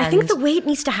way. I think the way it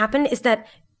needs to happen is that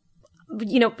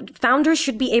founders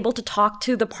should be able to talk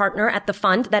to the partner at the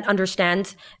fund that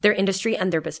understands their industry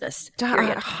and their business.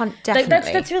 Period.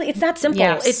 Definitely. That's really, it's that simple.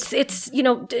 Yes. It's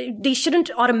they shouldn't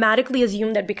automatically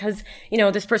assume that because,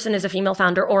 this person is a female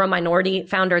founder or a minority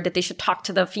founder that they should talk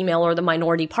to the female or the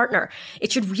minority partner.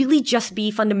 It should really just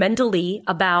be fundamentally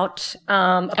about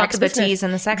expertise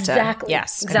in the sector. Exactly.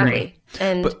 Yes. Exactly.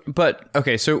 And but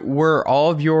okay, so were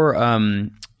all of your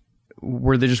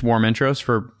were they just warm intros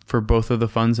for both of the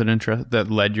funds that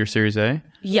led your Series A?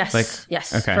 Yes.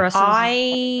 Yes. Okay. For us,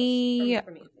 I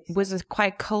was a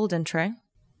quite cold intro.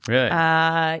 Really?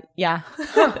 Yeah.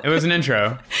 It was an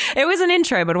intro. It was an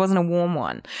intro, but it wasn't a warm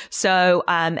one. So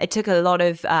it took a lot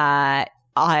of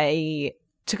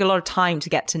time to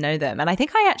get to know them. And I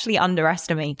think I actually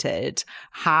underestimated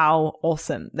how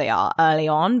awesome they are early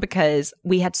on, because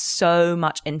we had so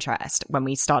much interest when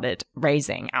we started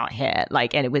raising out here.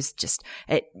 Like, and it was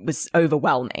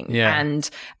overwhelming. Yeah. And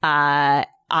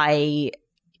I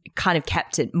kind of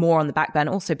kept it more on the back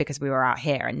burner also because we were out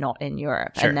here and not in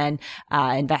Europe. Sure. And then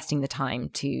investing the time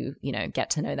to,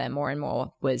 get to know them more and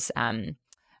more was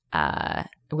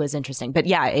interesting. But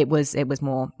yeah, it was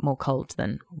more cold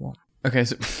than warm. Okay,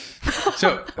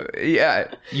 so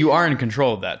yeah, you are in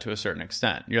control of that to a certain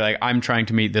extent. You're like, I'm trying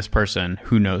to meet this person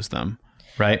who knows them,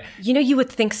 right? You would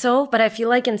think so, but I feel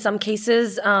like in some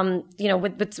cases,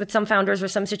 with some founders or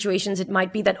some situations, it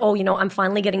might be that, I'm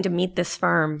finally getting to meet this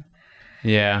firm.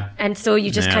 Yeah. And so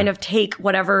you just kind of take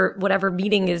whatever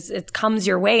meeting it comes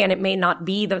your way, and it may not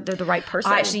be the right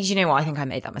person. Actually, you know what? I think I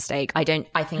made that mistake. I think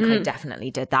I definitely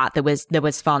did that. There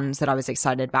was funds that I was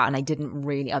excited about, and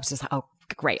I was just like, oh,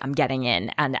 great, I'm getting in.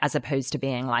 And as opposed to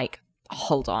being like,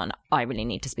 hold on, I really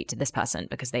need to speak to this person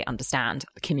because they understand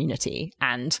the community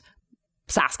and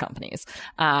SaaS companies.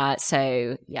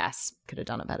 So yes, could have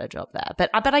done a better job there.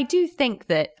 But I do think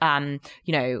that,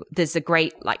 there's a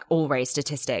great like Allraise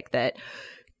statistic that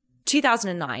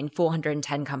 2009,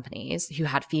 410 companies who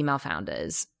had female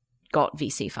founders got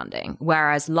VC funding.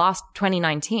 Whereas last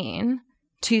 2019,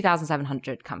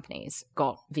 2,700 companies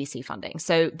got VC funding.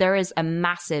 So there is a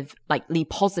massive,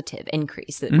 positive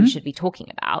increase that we should be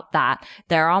talking about, that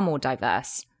there are more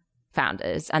diverse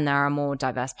founders and there are more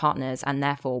diverse partners, and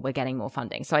therefore we're getting more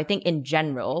funding. So I think in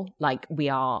general, we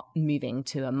are moving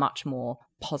to a much more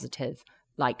positive,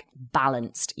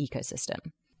 balanced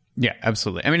ecosystem. Yeah,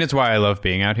 absolutely. I mean, it's why I love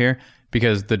being out here,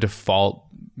 because the default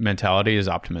mentality is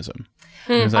optimism.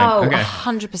 It's like,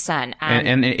 100%.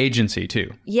 And agency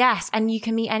too. Yes. And you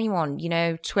can meet anyone,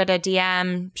 Twitter,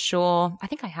 DM, sure. I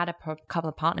think I had a couple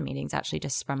of partner meetings actually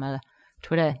just from a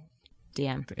Twitter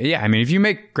DM. Yeah. I mean, if you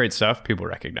make great stuff, people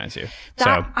recognize you.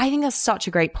 I think that's such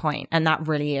a great point. And that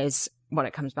really is what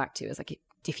it comes back to, is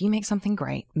if you make something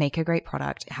great, make a great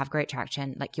product, have great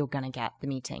traction, you're going to get the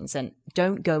meetings. And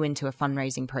don't go into a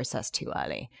fundraising process too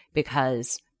early,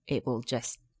 because it will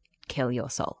just kill your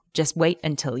soul. Just wait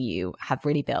until you have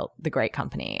really built the great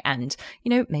company, and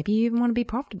maybe you even want to be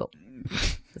profitable.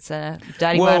 It's a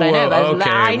dirty word, I know. But Okay,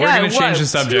 I know. We're going to change the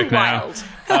subject now.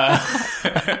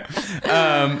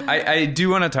 I do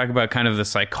want to talk about kind of the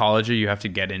psychology you have to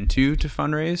get into to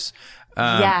fundraise.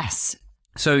 Yes.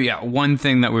 So yeah, one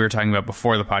thing that we were talking about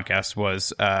before the podcast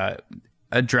was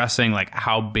addressing like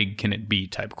how big can it be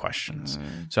type questions.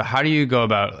 So how do you go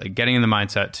about like, getting in the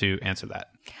mindset to answer that?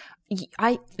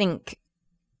 I think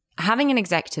having an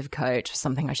executive coach was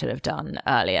something I should have done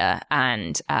earlier.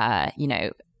 And,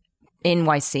 in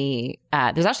YC,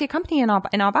 there's actually a company in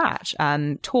our batch,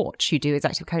 Torch, who do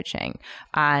executive coaching.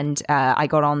 And I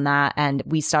got on that and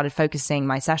we started focusing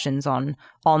my sessions on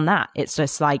that. It's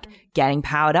just like getting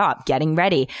powered up, getting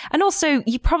ready. And also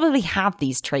you probably have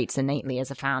these traits innately as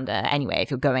a founder anyway,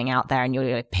 if you're going out there and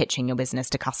you're pitching your business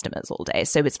to customers all day.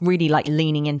 So it's really like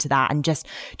leaning into that and just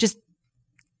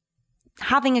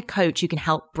having a coach who can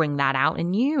help bring that out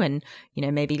in you, and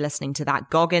maybe listening to that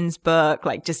Goggins book,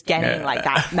 like just getting like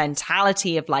that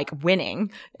mentality of like winning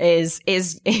is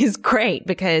great,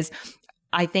 because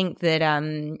I think that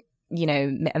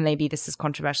maybe this is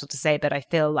controversial to say, but I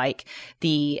feel like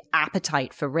the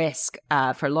appetite for risk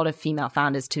for a lot of female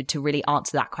founders to really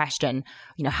answer that question,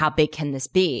 how big can this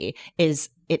be,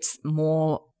 it's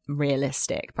more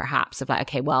realistic perhaps of like,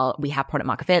 okay, well, we have product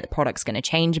market fit, the product's going to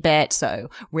change a bit, so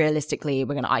realistically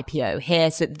we're going to IPO here.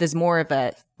 So there's more of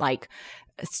a like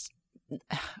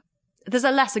there's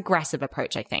a less aggressive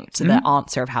approach, I think, to the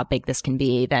answer of how big this can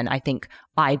be than I think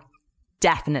I've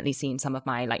definitely seen some of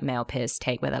my like male peers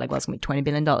take, where they're like, well, it's going to be $20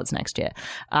 billion next year.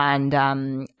 And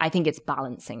I think it's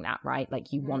balancing that, right?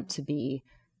 Like you want to be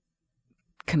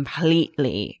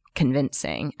completely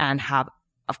convincing and have,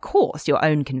 of course, your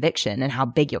own conviction and how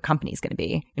big your company is going to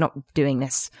be. You're not doing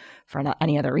this for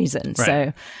any other reason. Right.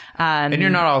 So, and you're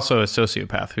not also a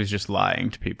sociopath who's just lying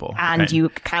to people. And right? You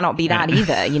cannot be that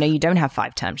either. You don't have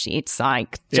 5 term sheets.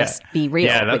 Like, just be real.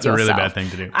 Yeah, that's with a really yourself. bad thing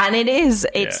to do. And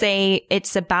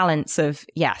it's a balance of,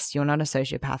 yes, you're not a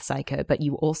sociopath psycho, but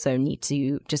you also need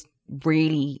to just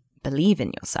really believe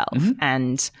in yourself.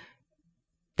 And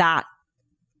that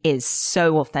is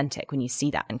so authentic when you see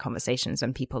that in conversations,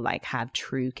 when people like have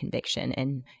true conviction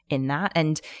in that.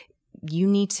 And you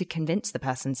need to convince the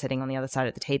person sitting on the other side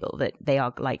of the table that they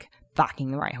are like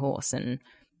backing the right horse, and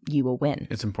you will win.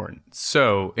 It's important.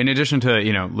 So in addition to,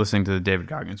 listening to the David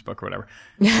Goggins book or whatever,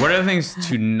 what are the things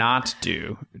to not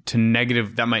do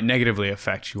that might negatively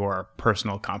affect your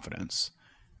personal confidence?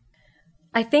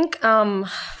 I think,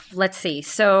 let's see.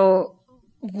 So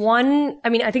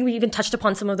I think we even touched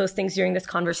upon some of those things during this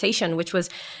conversation, which was,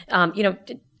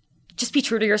 just be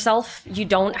true to yourself. You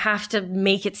don't have to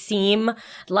make it seem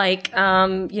like,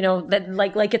 that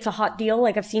like it's a hot deal.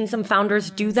 Like I've seen some founders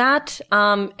do that.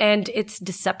 And it's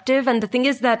deceptive. And the thing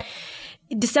is that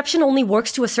deception only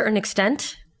works to a certain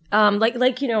extent.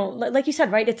 Like you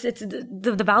said, right? It's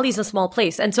the valley is a small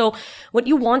place. And so what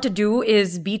you want to do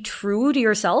is be true to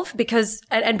yourself,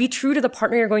 and be true to the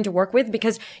partner you're going to work with,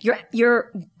 because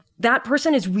that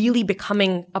person is really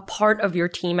becoming a part of your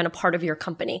team and a part of your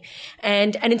company.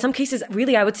 And in some cases,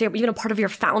 really, I would say even a part of your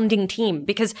founding team,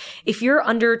 because if you're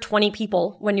under 20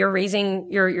 people when you're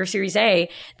raising your Series A,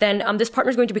 then, this partner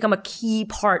is going to become a key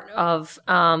part of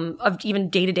even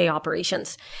day-to-day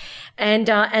operations. And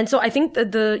so I think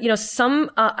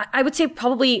I would say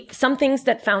probably some things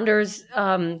that founders,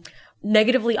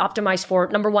 negatively optimize for.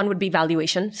 Number one would be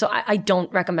valuation. So I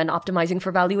don't recommend optimizing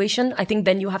for valuation. I think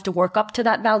then you have to work up to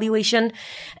that valuation.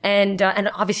 And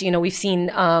obviously, we've seen,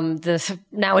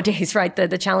 nowadays, right,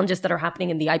 the challenges that are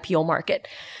happening in the IPO market.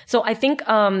 So I think,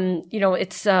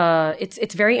 it's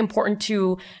very important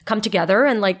to come together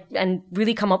and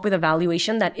really come up with a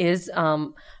valuation that is,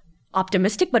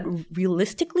 optimistic, but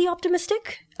realistically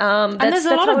optimistic. And there's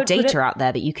a lot of data out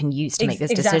there that you can use to make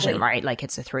this decision, right? Like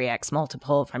it's a 3x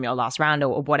multiple from your last round,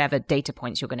 or whatever data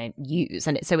points you're going to use.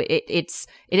 And it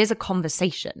is a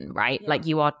conversation, right? Yeah. Like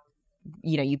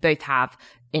you both have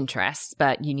interests,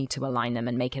 but you need to align them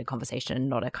and make it a conversation and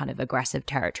not a kind of aggressive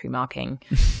territory marking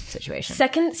situation.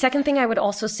 Second thing I would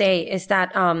also say is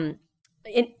that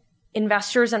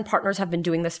investors and partners have been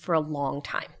doing this for a long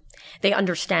time. They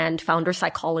understand founder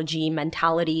psychology,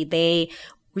 mentality. They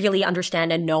really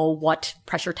understand and know what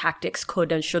pressure tactics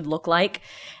could and should look like.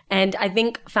 And I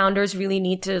think founders really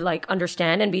need to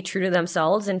understand and be true to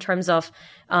themselves in terms of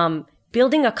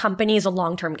building a company is a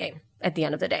long-term game at the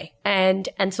end of the day. And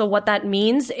so what that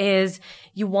means is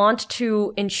you want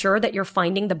to ensure that you're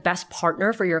finding the best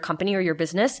partner for your company or your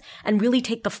business and really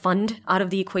take the fund out of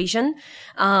the equation.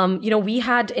 We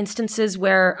had instances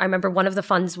where I remember one of the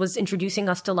funds was introducing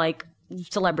us to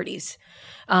celebrities,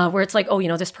 where it's like, oh,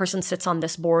 this person sits on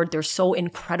this board. They're so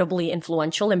incredibly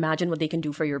influential. Imagine what they can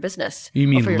do for your business. You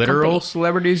mean literal company.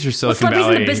 celebrities or Silicon celebrities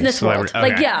Valley? In the business world.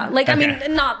 Okay. I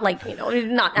mean, not like,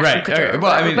 not Ashton Right. Kutcher. Okay.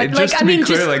 Well, I mean, but just to be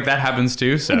clear, like that happens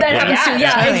too. So that happens too.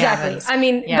 Yeah, totally exactly. happens. I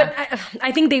mean, Yeah. but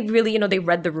I think they really, they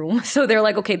read the room. So they're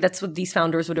like, okay, that's what these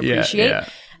founders would appreciate. Yeah.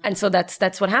 And so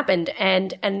that's what happened.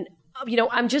 And I'm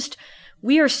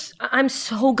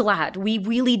so glad we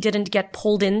really didn't get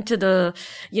pulled into the,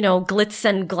 glitz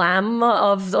and glam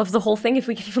of the whole thing, if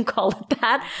we can even call it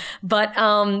that. But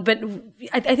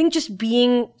I think just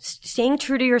staying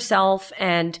true to yourself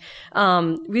and,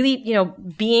 really,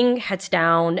 being heads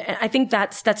down. I think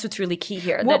that's what's really key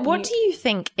here. What do you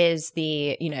think is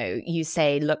the, you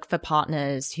say look for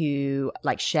partners who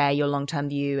like share your long-term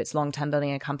view, it's long-term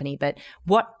building a company, but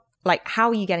how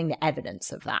are you getting the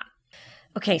evidence of that?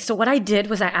 Okay, so what I did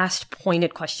was I asked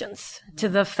pointed questions to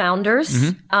the founders.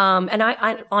 Mm-hmm. And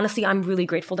I honestly, I'm really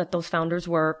grateful that those founders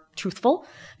were truthful,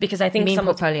 because I think some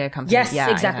portfolio companies. Yes, yeah,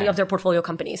 exactly, of their portfolio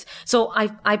companies. So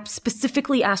I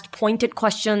specifically asked pointed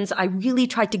questions. I really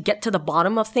tried to get to the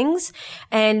bottom of things.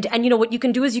 And what you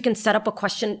can do is you can set up a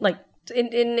question like,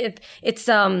 it's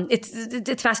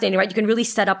fascinating, right? You can really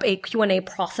set up a Q&A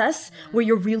process where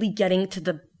you're really getting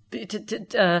to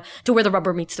where the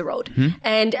rubber meets the road. Mm-hmm.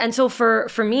 And so for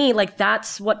me, like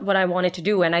that's what I wanted to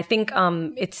do. And I think,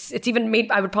 it's even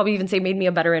I would probably even say made me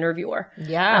a better interviewer.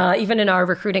 Yeah. Even in our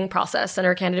recruiting process and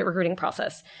our candidate recruiting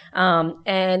process.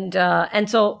 And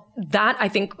so that I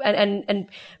think, and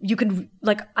you could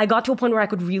I got to a point where I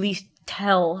could really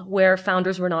tell where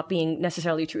founders were not being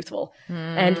necessarily truthful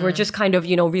and were just kind of,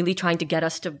 really trying to get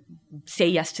us to say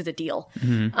yes to the deal.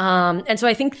 Mm-hmm. And so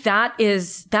I think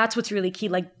that's what's really key.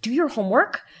 Like, do your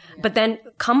homework, but then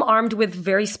come armed with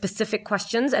very specific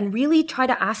questions and really try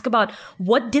to ask about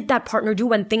what did that partner do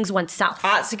when things went south?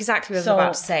 That's exactly what I was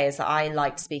about to say, is that I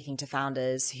liked speaking to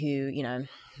founders who,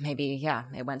 maybe,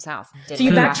 it went south. So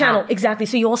you back channel. Exactly.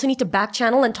 So you also need to back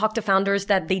channel and talk to founders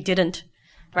that they didn't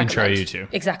recommend. And try you to.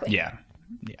 Exactly. Yeah.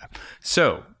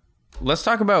 So let's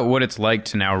talk about what it's like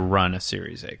to now run a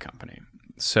Series A company.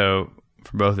 So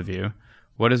for both of you,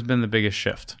 what has been the biggest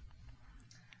shift?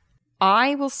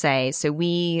 I will say, so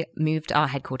we moved our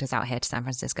headquarters out here to San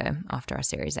Francisco after our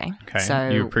Series A. Okay. So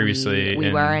you were previously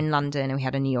we were in London and we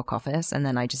had a New York office, and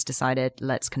then I just decided,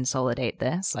 let's consolidate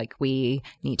this. Like, we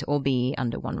need to all be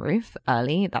under one roof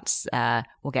early. That's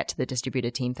we'll get to the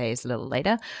distributed team phase a little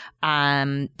later.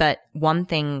 But one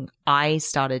thing I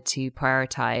started to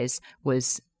prioritize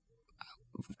was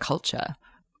culture.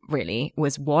 Really,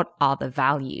 was what are the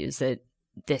values that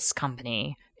this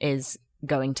company is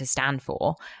going to stand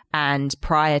for. And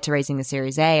prior to raising the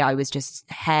Series A, I was just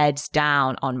heads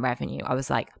down on revenue. I was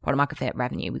like, product market fit,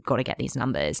 revenue, we've got to get these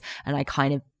numbers. And I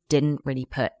kind of didn't really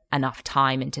put enough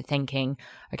time into thinking,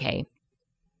 okay,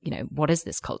 what is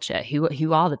this culture?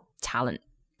 Who are the talent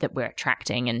that we're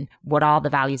attracting, and what are the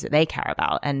values that they care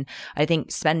about? And I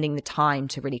think spending the time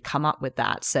to really come up with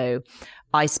that. So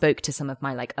I spoke to some of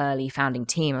my early founding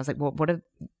team. I was like, well,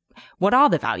 what are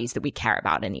the values that we care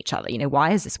about in each other?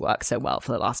 Why has this worked so well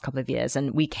for the last couple of years?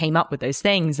 And we came up with those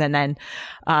things. And then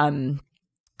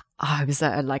I was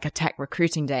at a tech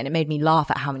recruiting day, and it made me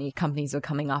laugh at how many companies were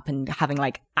coming up and having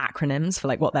acronyms for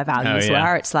what their values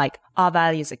were. It's like, our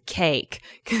values are cake,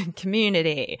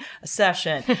 community,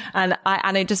 assertion. and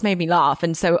it just made me laugh.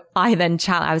 And so I then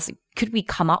I was like, could we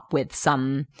come up with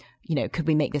some, could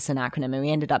we make this an acronym? And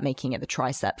we ended up making it the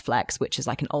Tricep Flex, which is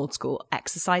like an old school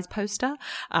exercise poster.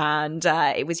 And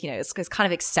it was, it's kind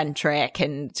of eccentric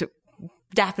and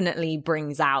definitely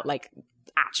brings out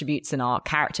attributes in our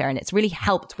character. And it's really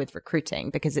helped with recruiting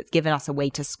because it's given us a way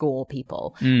to score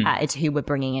people it's who we're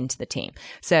bringing into the team.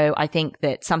 So I think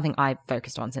that something I've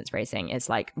focused on since raising is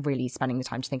really spending the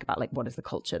time to think about what is the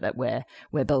culture that we're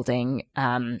building.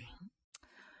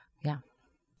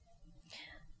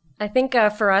 I think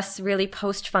for us, really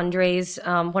post fundraise,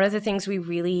 one of the things we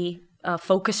really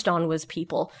focused on was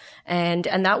people, and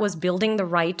that was building the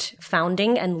right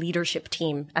founding and leadership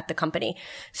team at the company.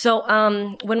 So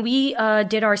when we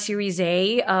did our Series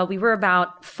A, we were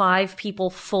about 5 people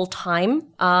full time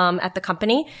at the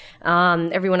company.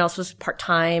 Everyone else was part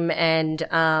time, and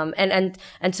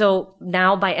so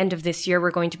now by end of this year, we're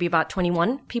going to be about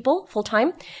 21 people full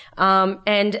time.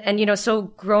 And so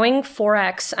growing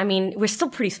 4x. I mean, we're still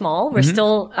pretty small. We're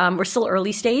still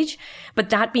early stage. But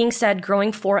that being said,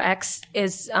 growing 4x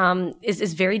success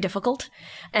is very difficult.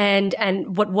 And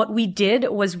what we did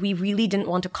was we really didn't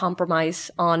want to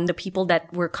compromise on the people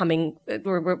that were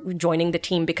joining the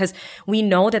team, because we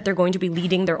know that they're going to be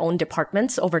leading their own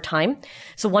departments over time.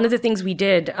 So one of the things we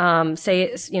did,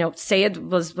 Sayed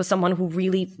was someone who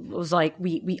really was like,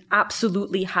 we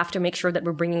absolutely have to make sure that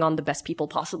we're bringing on the best people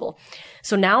possible.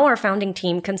 So now our founding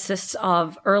team consists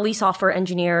of early software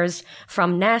engineers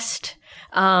from Nest,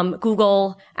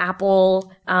 Google,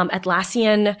 Apple,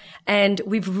 Atlassian, and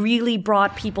we've really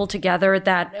brought people together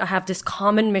that have this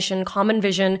common mission, common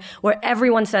vision, where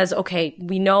everyone says, okay,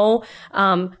 we know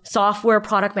software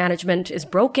product management is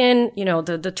broken,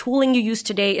 the tooling you use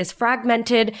today is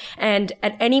fragmented, and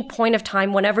at any point of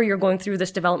time, whenever you're going through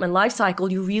this development lifecycle,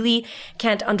 you really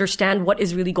can't understand what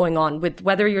is really going on, with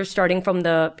whether you're starting from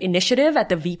the initiative at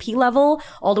the VP level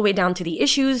all the way down to the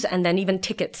issues, and then even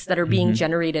tickets that are being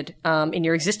generated in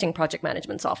your existing project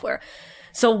management software.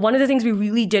 So one of the things we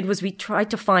really did was we tried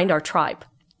to find our tribe.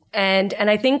 And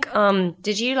I think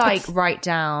did you write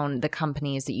down the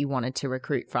companies that you wanted to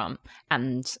recruit from?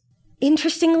 And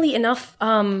interestingly enough,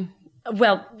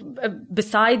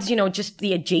 besides just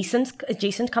the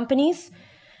adjacent companies,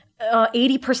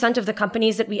 80% of the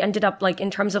companies that we ended up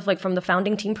in terms of from the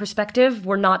founding team perspective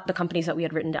were not the companies that we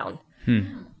had written down.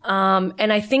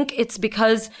 And I think it's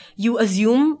because you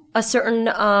assume a certain,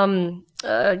 for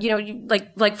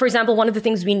example, one of the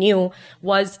things we knew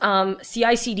was,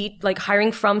 CI/CD,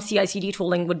 hiring from CI/CD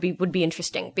tooling would be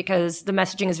interesting, because the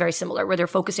messaging is very similar, where they're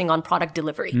focusing on product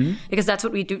delivery, because that's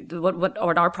what we do, what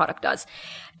our product does.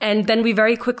 And then we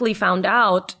very quickly found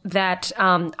out that,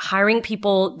 hiring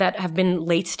people that have been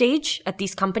late stage at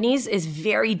these companies is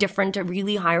very different to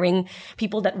really hiring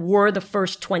people that were the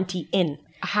first 20 in.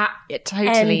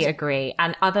 Totally agree.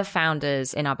 And other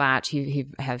founders in our batch who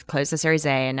have closed the Series A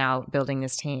and now building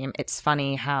this team, it's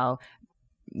funny how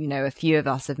a few of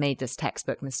us have made this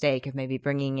textbook mistake of maybe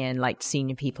bringing in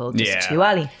senior people just too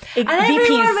early. And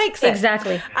everyone makes it.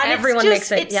 Exactly. And everyone makes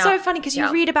it. It's so funny because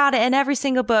you read about it in every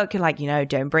single book. You're like,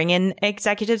 don't bring in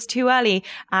executives too early.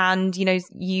 And,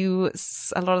 you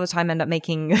a lot of the time end up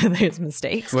making those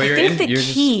mistakes. Well, I think the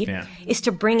key is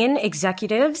to bring in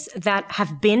executives that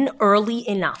have been early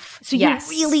enough. So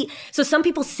so some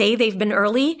people say they've been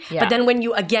early, but then when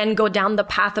you again go down the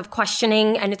path of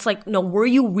questioning, and it's like, no, were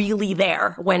you really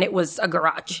there when it was a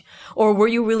garage? Or were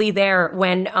you really there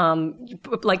when,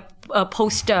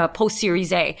 post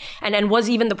Series A? And was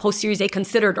even the post Series A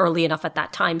considered early enough at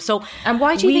that time? So, and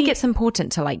why do you think it's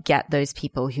important to get those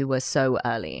people who were so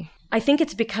early? I think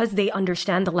it's because they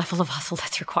understand the level of hustle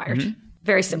that's required.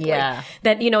 Very simply.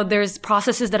 That, there's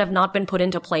processes that have not been put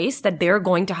into place that they're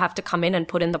going to have to come in and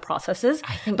put in the processes.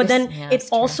 But then it's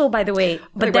also, by the way,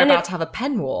 we're about to have a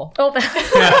pen war. Oh,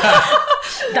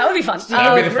 that would be fun.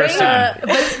 That would be the first time.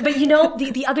 But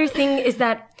the other thing is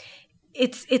that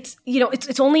it's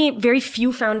only very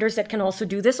few founders that can also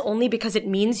do this, only because it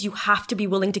means you have to be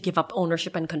willing to give up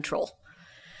ownership and control.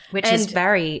 Which is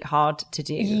very hard to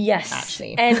do. Yes.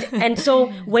 Actually. And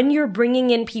so when you're bringing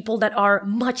in people that are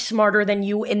much smarter than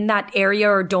you in that area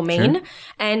or domain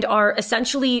and are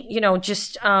essentially,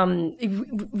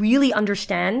 really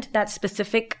understand that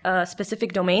specific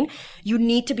domain, you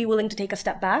need to be willing to take a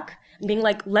step back, being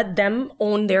like, let them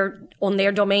own their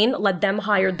domain, let them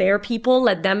hire their people,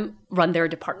 let them run their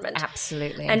department.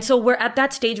 Absolutely. And so we're at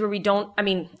that stage where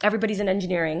everybody's in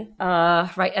engineering,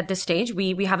 right at this stage.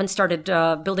 We haven't started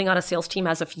building out a sales team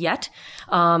as of yet.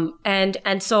 But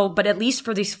at least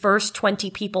for these first 20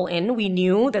 people in, we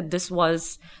knew that this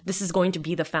is going to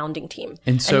be the founding team.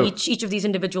 And so each of these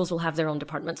individuals will have their own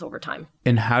departments over time.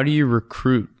 And how do you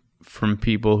recruit from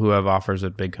people who have offers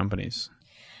at big companies?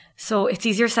 So it's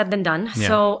easier said than done. Yeah.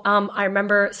 So I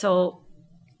remember,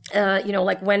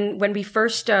 when we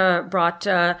first brought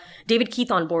David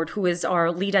Keith on board, who is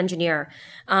our lead engineer,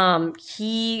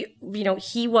 he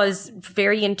was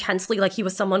very intensely, he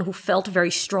was someone who felt very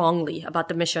strongly about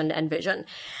the mission and vision.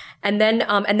 And then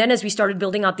as we started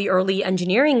building out the early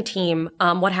engineering team,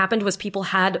 what happened was people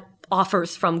had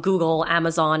offers from Google,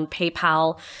 Amazon,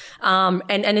 PayPal. And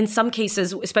in some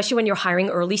cases, especially when you're hiring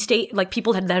early stage,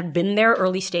 people that had been there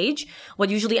early stage, what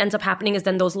usually ends up happening is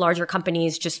then those larger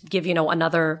companies just give,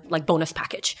 another bonus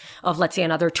package of, let's say,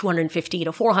 another 250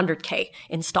 to 400K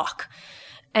in stock.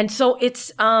 And so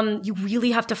it's, you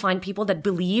really have to find people that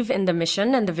believe in the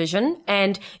mission and the vision.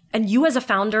 And you as a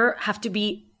founder have to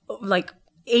be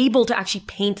able to actually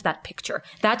paint that picture.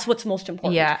 That's what's most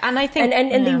important. Yeah. And I think,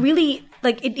 and they really,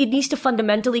 it needs to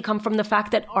fundamentally come from the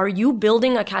fact that, are you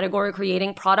building a category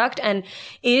creating product, and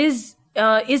is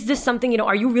is this something,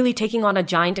 are you really taking on a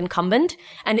giant incumbent?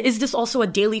 And is this also a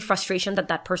daily frustration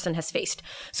that person has faced?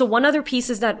 So one other piece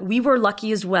is that we were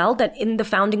lucky as well that in the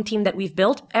founding team that we've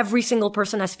built, every single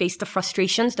person has faced the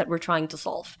frustrations that we're trying to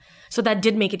solve. So that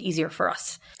did make it easier for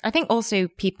us. I think also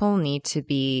people need to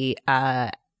be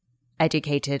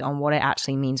educated on what it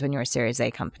actually means when you're a Series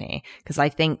A company, because I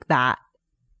think that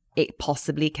it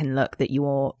possibly can look that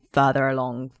you're further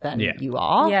along than you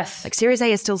are. Yes. Like Series A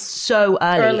is still so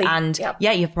early. And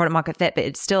you have product market fit, but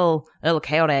it's still a little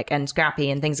chaotic and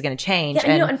scrappy and things are going to change.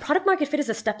 Yeah, and product market fit is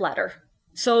a step ladder.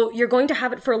 So you're going to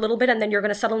have it for a little bit and then you're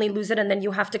going to suddenly lose it and then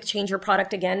you have to change your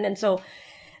product again. And so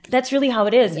that's really how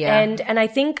it is. Yeah. And I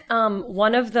think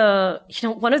one of the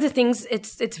things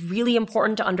it's really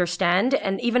important to understand,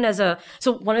 and even so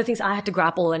one of the things I had to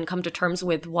grapple and come to terms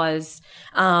with was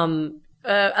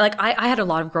I had a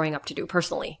lot of growing up to do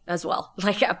personally as well.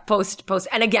 Like post.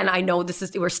 And again, I know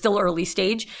we're still early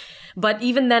stage, but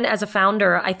even then as a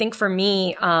founder, I think for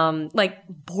me,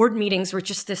 board meetings were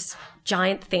just this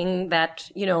giant thing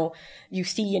that, you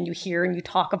see and you hear and you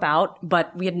talk about,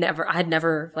 but I had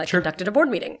never conducted a board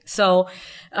meeting. So,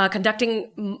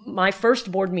 conducting my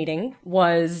first board meeting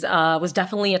was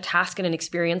definitely a task and an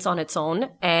experience on its own.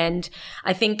 And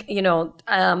I think,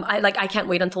 I can't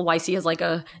wait until YC is like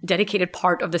a dedicated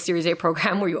part of the Series A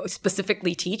program where you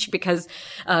specifically teach, because,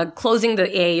 closing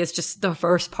the A is just the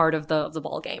first part of the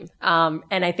ball game.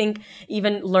 And I think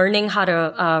even learning how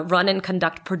to, run and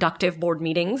conduct productive board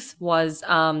meetings was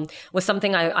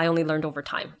something I only learned over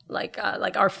time. Like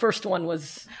our first one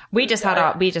was we just had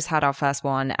our first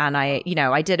one, and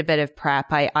I did a bit of prep.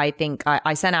 I think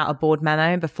I sent out a board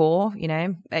memo before.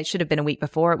 It should have been a week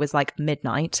before. It was like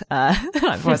midnight.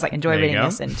 I was like, enjoy reading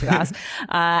this in 2 hours.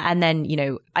 And then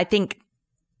I think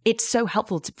it's so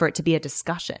helpful for it to be a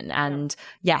discussion. And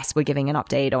yes, we're giving an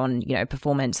update on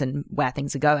performance and where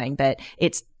things are going, but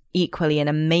it's equally an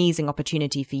amazing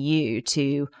opportunity for you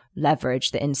to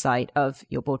leverage the insight of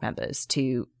your board members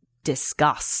to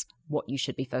discuss what you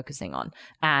should be focusing on.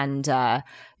 And,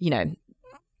 you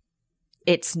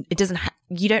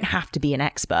don't have to be an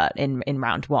expert in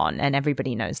round one, and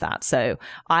everybody knows that. So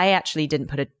I actually didn't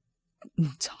put a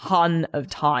ton of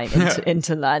time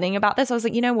into learning about this. I was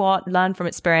like, you know what? Learn from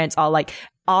experience. I'll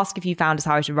ask a few founders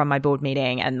how I should run my board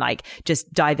meeting and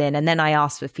just dive in. And then I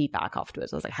asked for feedback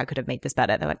afterwards. I was like, how could I have made this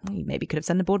better? They're like, you maybe could have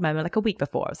sent a board memo a week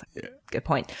before. I was like, good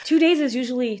point. 2 days is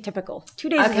usually typical. 2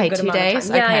 days is a good amount of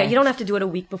time. Yeah, you don't have to do it a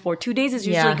week before. 2 days is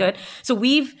usually good. So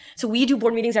we do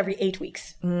board meetings every 8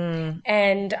 weeks.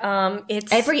 And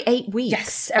it's every 8 weeks.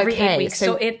 Yes, every 8 weeks.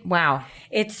 So wow.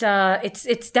 It's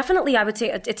definitely, I would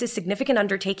say, it's a significant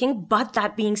undertaking, but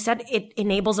that being said, it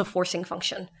enables a forcing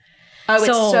function. Oh, it's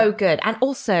so good. And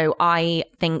also, I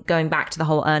think going back to the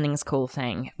whole earnings call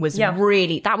thing was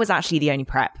that was actually the only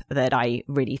prep that I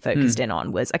really focused in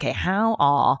on was, okay, how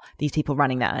are these people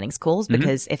running their earnings calls?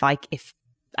 Because if I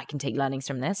can take learnings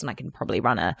from this, and I can probably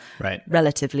run a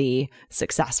relatively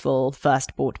successful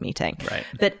first board meeting. Right.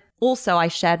 But also, I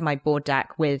shared my board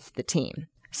deck with the team.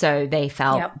 So they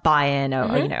felt buy-in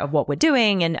or of what we're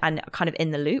doing and kind of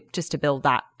in the loop, just to build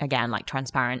that, again,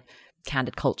 transparent,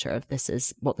 candid culture of this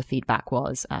is what the feedback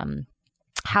was.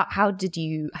 How do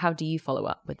you follow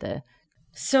up with the?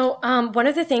 So one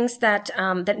of the things that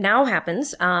now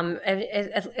happens,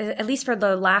 at least for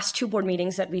the last 2 board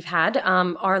meetings that we've had,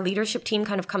 our leadership team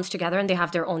kind of comes together and they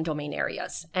have their own domain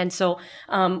areas. And so,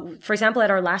 for example,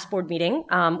 at our last board meeting,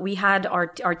 we had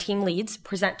our team leads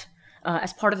present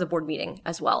as part of the board meeting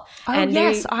as well. Oh, and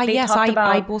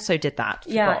I also did that.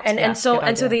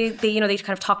 So they kind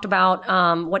of talked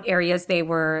about what areas they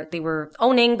were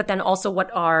owning, but then also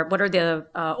what are the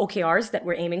OKRs that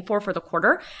we're aiming for the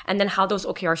quarter, and then how those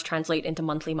OKRs translate into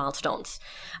monthly milestones.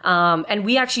 And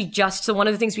we actually so one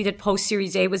of the things we did post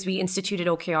Series A was we instituted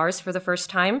OKRs for the first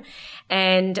time,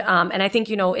 and I think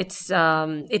it's what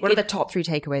are the top 3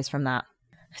 takeaways from that?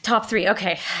 Top 3.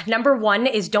 Okay. Number 1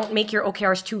 is don't make your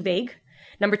OKRs too vague.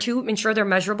 Number 2, ensure they're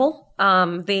measurable.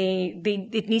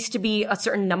 It needs to be a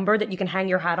certain number that you can hang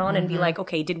your hat on and be like,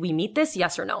 okay, did we meet this?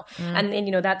 Yes or no? And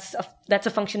then, that's a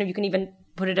function of, you can even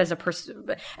put it as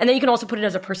and then you can also put it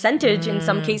as a percentage in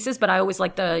some cases, but I always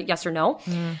like the yes or no.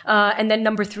 And then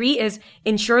number 3 is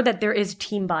ensure that there is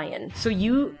team buy-in.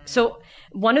 So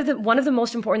one of the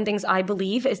most important things I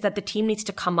believe is that the team needs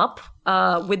to come up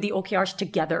with the OKRs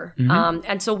together.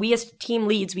 And so we as team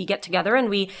leads, we get together and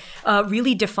we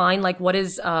really define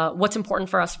what's important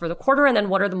for us for the quarter, and then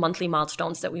what are the monthly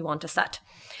milestones that we want to set.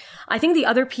 I think the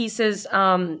other piece is,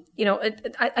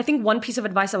 I think one piece of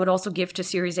advice I would also give to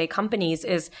Series A companies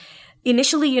is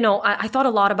initially, I thought a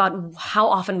lot about how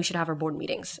often we should have our board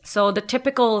meetings. So the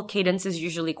typical cadence is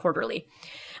usually quarterly.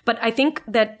 But I think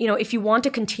that, if you want to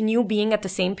continue being at the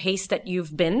same pace that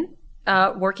you've been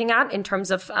working at in terms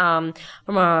of from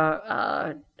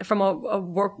a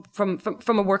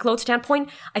workload standpoint,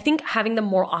 I think having them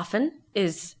more often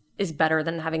is better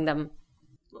than having them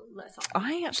less often.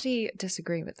 I actually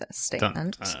disagree with this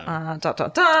statement.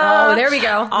 Oh, there we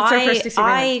go. That's our first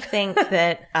disagreement. I think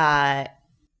that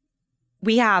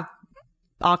we have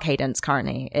our cadence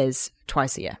currently is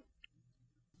twice a year.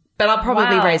 But I'll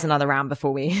probably raise another round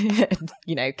before we,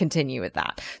 continue with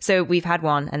that. So we've had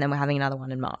one and then we're having another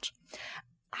one in March.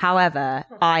 However,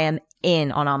 I am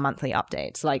in on our monthly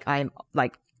updates. Like I'm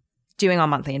doing our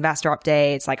monthly investor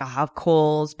updates. Like I'll have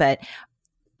calls, but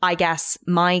I guess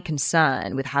my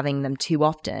concern with having them too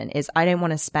often is I don't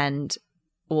want to spend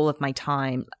all of my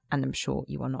time, and I'm sure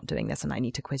you are not doing this and I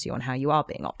need to quiz you on how you are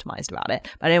being optimized about it,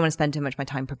 but I don't want to spend too much of my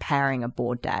time preparing a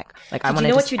board deck. Like I want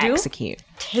to just execute.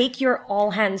 Take your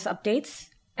all hands updates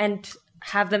and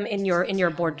have them in your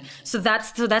board. So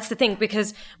that's the thing,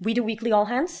 because we do weekly all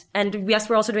hands, and yes,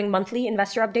 we're also doing monthly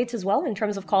investor updates as well in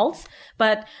terms of calls.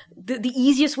 But the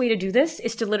easiest way to do this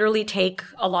is to literally take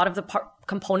a lot of the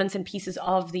components and pieces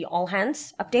of the all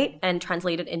hands update and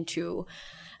translate it into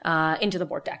the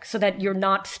board deck, so that you're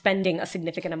not spending a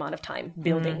significant amount of time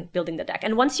building the deck.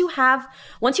 And once you've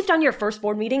done your first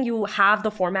board meeting, you have the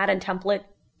format and template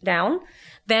down,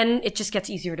 then it just gets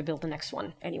easier to build the next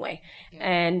one anyway. Yeah.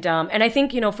 And I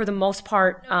think, for the most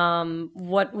part,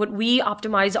 what we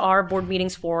optimize our board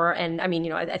meetings for, and I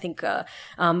mean, I think, and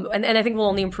I think we'll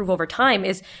only improve over time,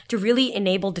 is to really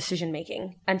enable decision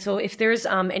making. And so if there's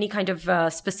any kind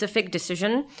of specific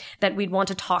decision that we'd want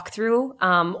to talk through,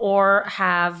 or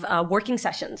have working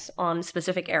sessions on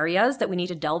specific areas that we need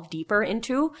to delve deeper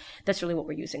into, that's really what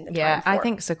we're using the time for. I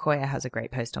think Sequoia has a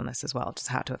great post on this as well, just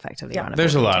how to effectively run it.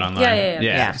 There's a lot online.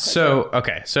 Yeah. So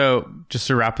just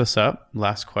to wrap this up,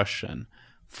 last question.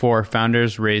 For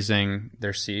founders raising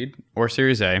their seed or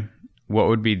Series A, what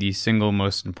would be the single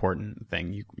most important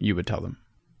thing you would tell them?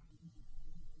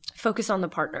 Focus on the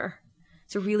partner.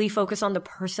 So really focus on the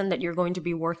person that you're going to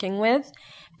be working with,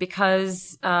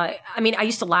 because, I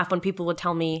used to laugh when people would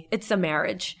tell me it's a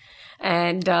marriage.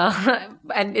 And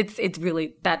it's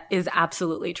really, that is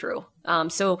absolutely true.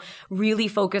 So really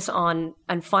focus on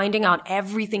finding out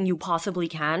everything you possibly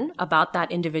can about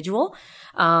that individual.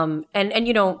 Don't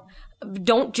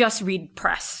just read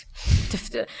press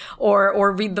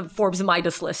or read the Forbes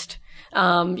Midas list.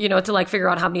 To figure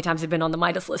out how many times they've been on the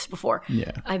Midas list before.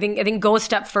 Yeah. I think go a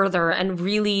step further and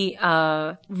really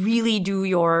do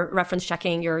your reference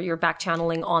checking, your back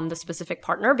channeling on the specific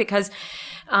partner, because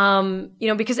at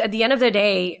the end of the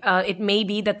day, it may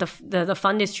be that the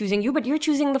fund is choosing you, but you're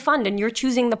choosing the fund and you're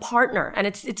choosing the partner, and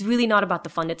it's really not about the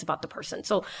fund, it's about the person.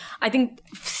 So I think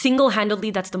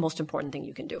single-handedly, that's the most important thing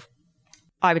you can do.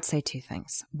 I would say two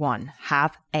things. One,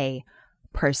 have a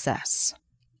process.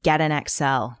 Get an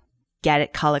Excel. Get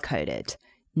it color-coded.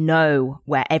 Know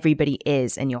where everybody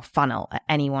is in your funnel at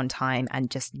any one time and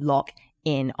just lock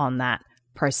in on that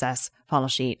process, funnel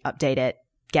sheet, update it,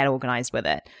 get organized with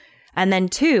it. And then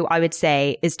two, I would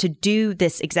say, is to do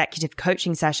this executive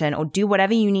coaching session or do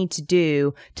whatever you need to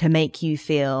do to make you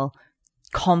feel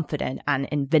confident and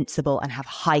invincible and have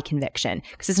high conviction.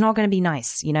 Because it's not going to be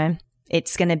nice,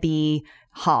 It's going to be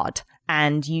hard.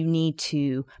 And you need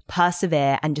to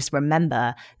persevere and just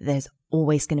remember there's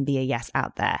always going to be a yes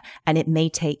out there. And it may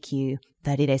take you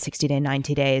 30 days, 60 days,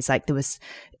 90 days. Like there's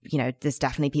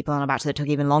definitely people on our batch that took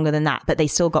even longer than that, but they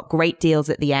still got great deals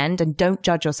at the end. And don't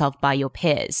judge yourself by your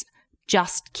peers.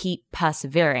 Just keep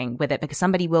persevering with it, because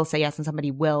somebody will say yes and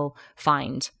somebody will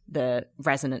find the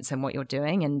resonance in what you're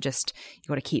doing. And just, you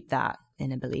got to keep that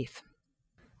inner belief.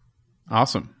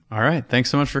 Awesome. All right. Thanks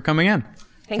so much for coming in.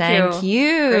 Thank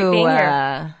you. Great being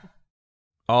here.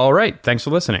 All right. Thanks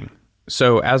for listening.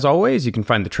 So as always, you can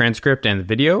find the transcript and the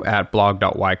video at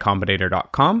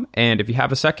blog.ycombinator.com. And if you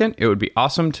have a second, it would be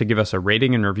awesome to give us a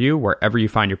rating and review wherever you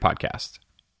find your podcast.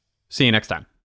 See you next time.